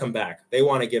 They want to come back. They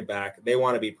want to give back. They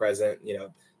want to be present.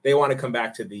 They want to come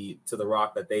back to the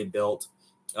rock that they built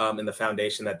and the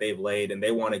foundation that they've laid, and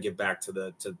they want to give back to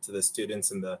the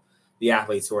students and the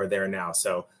athletes who are there now.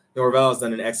 So Norvell has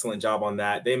done an excellent job on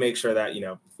that. They make sure that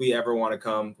if we ever want to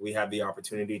come, we have the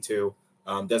opportunity to.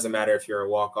 Doesn't matter if you're a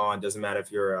walk-on, doesn't matter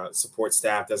if you're a support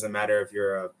staff, doesn't matter if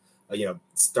you're a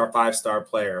 5-star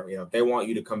player. They want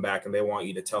you to come back, and they want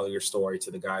you to tell your story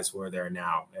to the guys who are there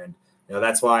now. And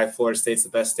that's why Florida State's the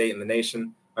best state in the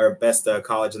nation, or best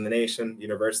college in the nation,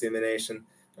 university in the nation.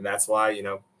 And that's why,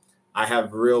 I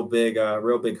have real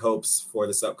big hopes for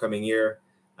this upcoming year.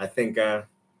 I think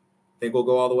we'll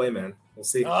go all the way, man. We'll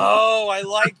see. Oh, I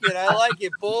like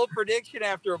it. Bold prediction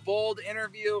after a bold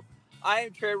interview. I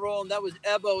am Trey Rowland. That was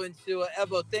Ebo Entsuah.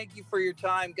 Ebo, thank you for your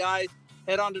time, guys.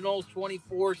 Head on to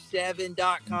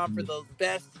Noles247.com for the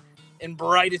best and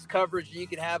brightest coverage you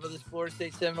can have of this Florida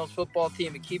State Seminoles football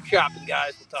team. And keep shopping,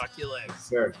 guys. We'll talk to you later.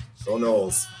 Sure. Go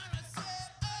Noles.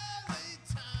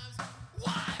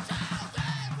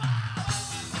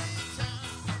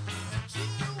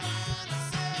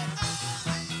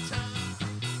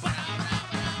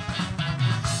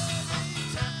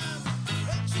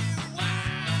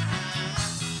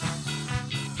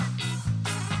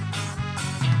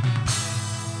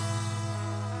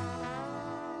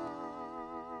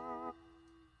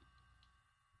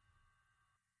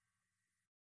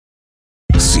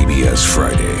 CBS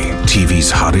Friday.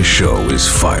 TV's hottest show is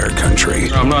Fire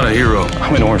Country. I'm not a hero.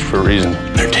 I'm in orange for a reason.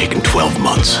 They're taking 12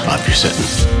 months off your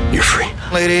sentence. You're free.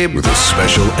 Lady, with a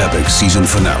special epic season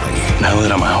finale. Now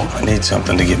that I'm out, I need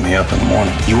something to get me up in the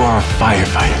morning. You are a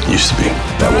firefighter. Used to be.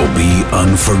 That will be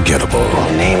unforgettable.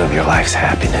 In the name of your life's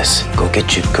happiness, go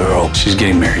get your girl. She's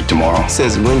getting married tomorrow.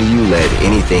 Says, when do you let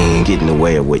anything get in the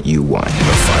way of what you want?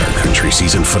 The Fire Country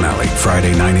season finale,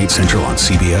 Friday, 9/8 Central on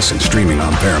CBS and streaming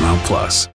on Paramount+.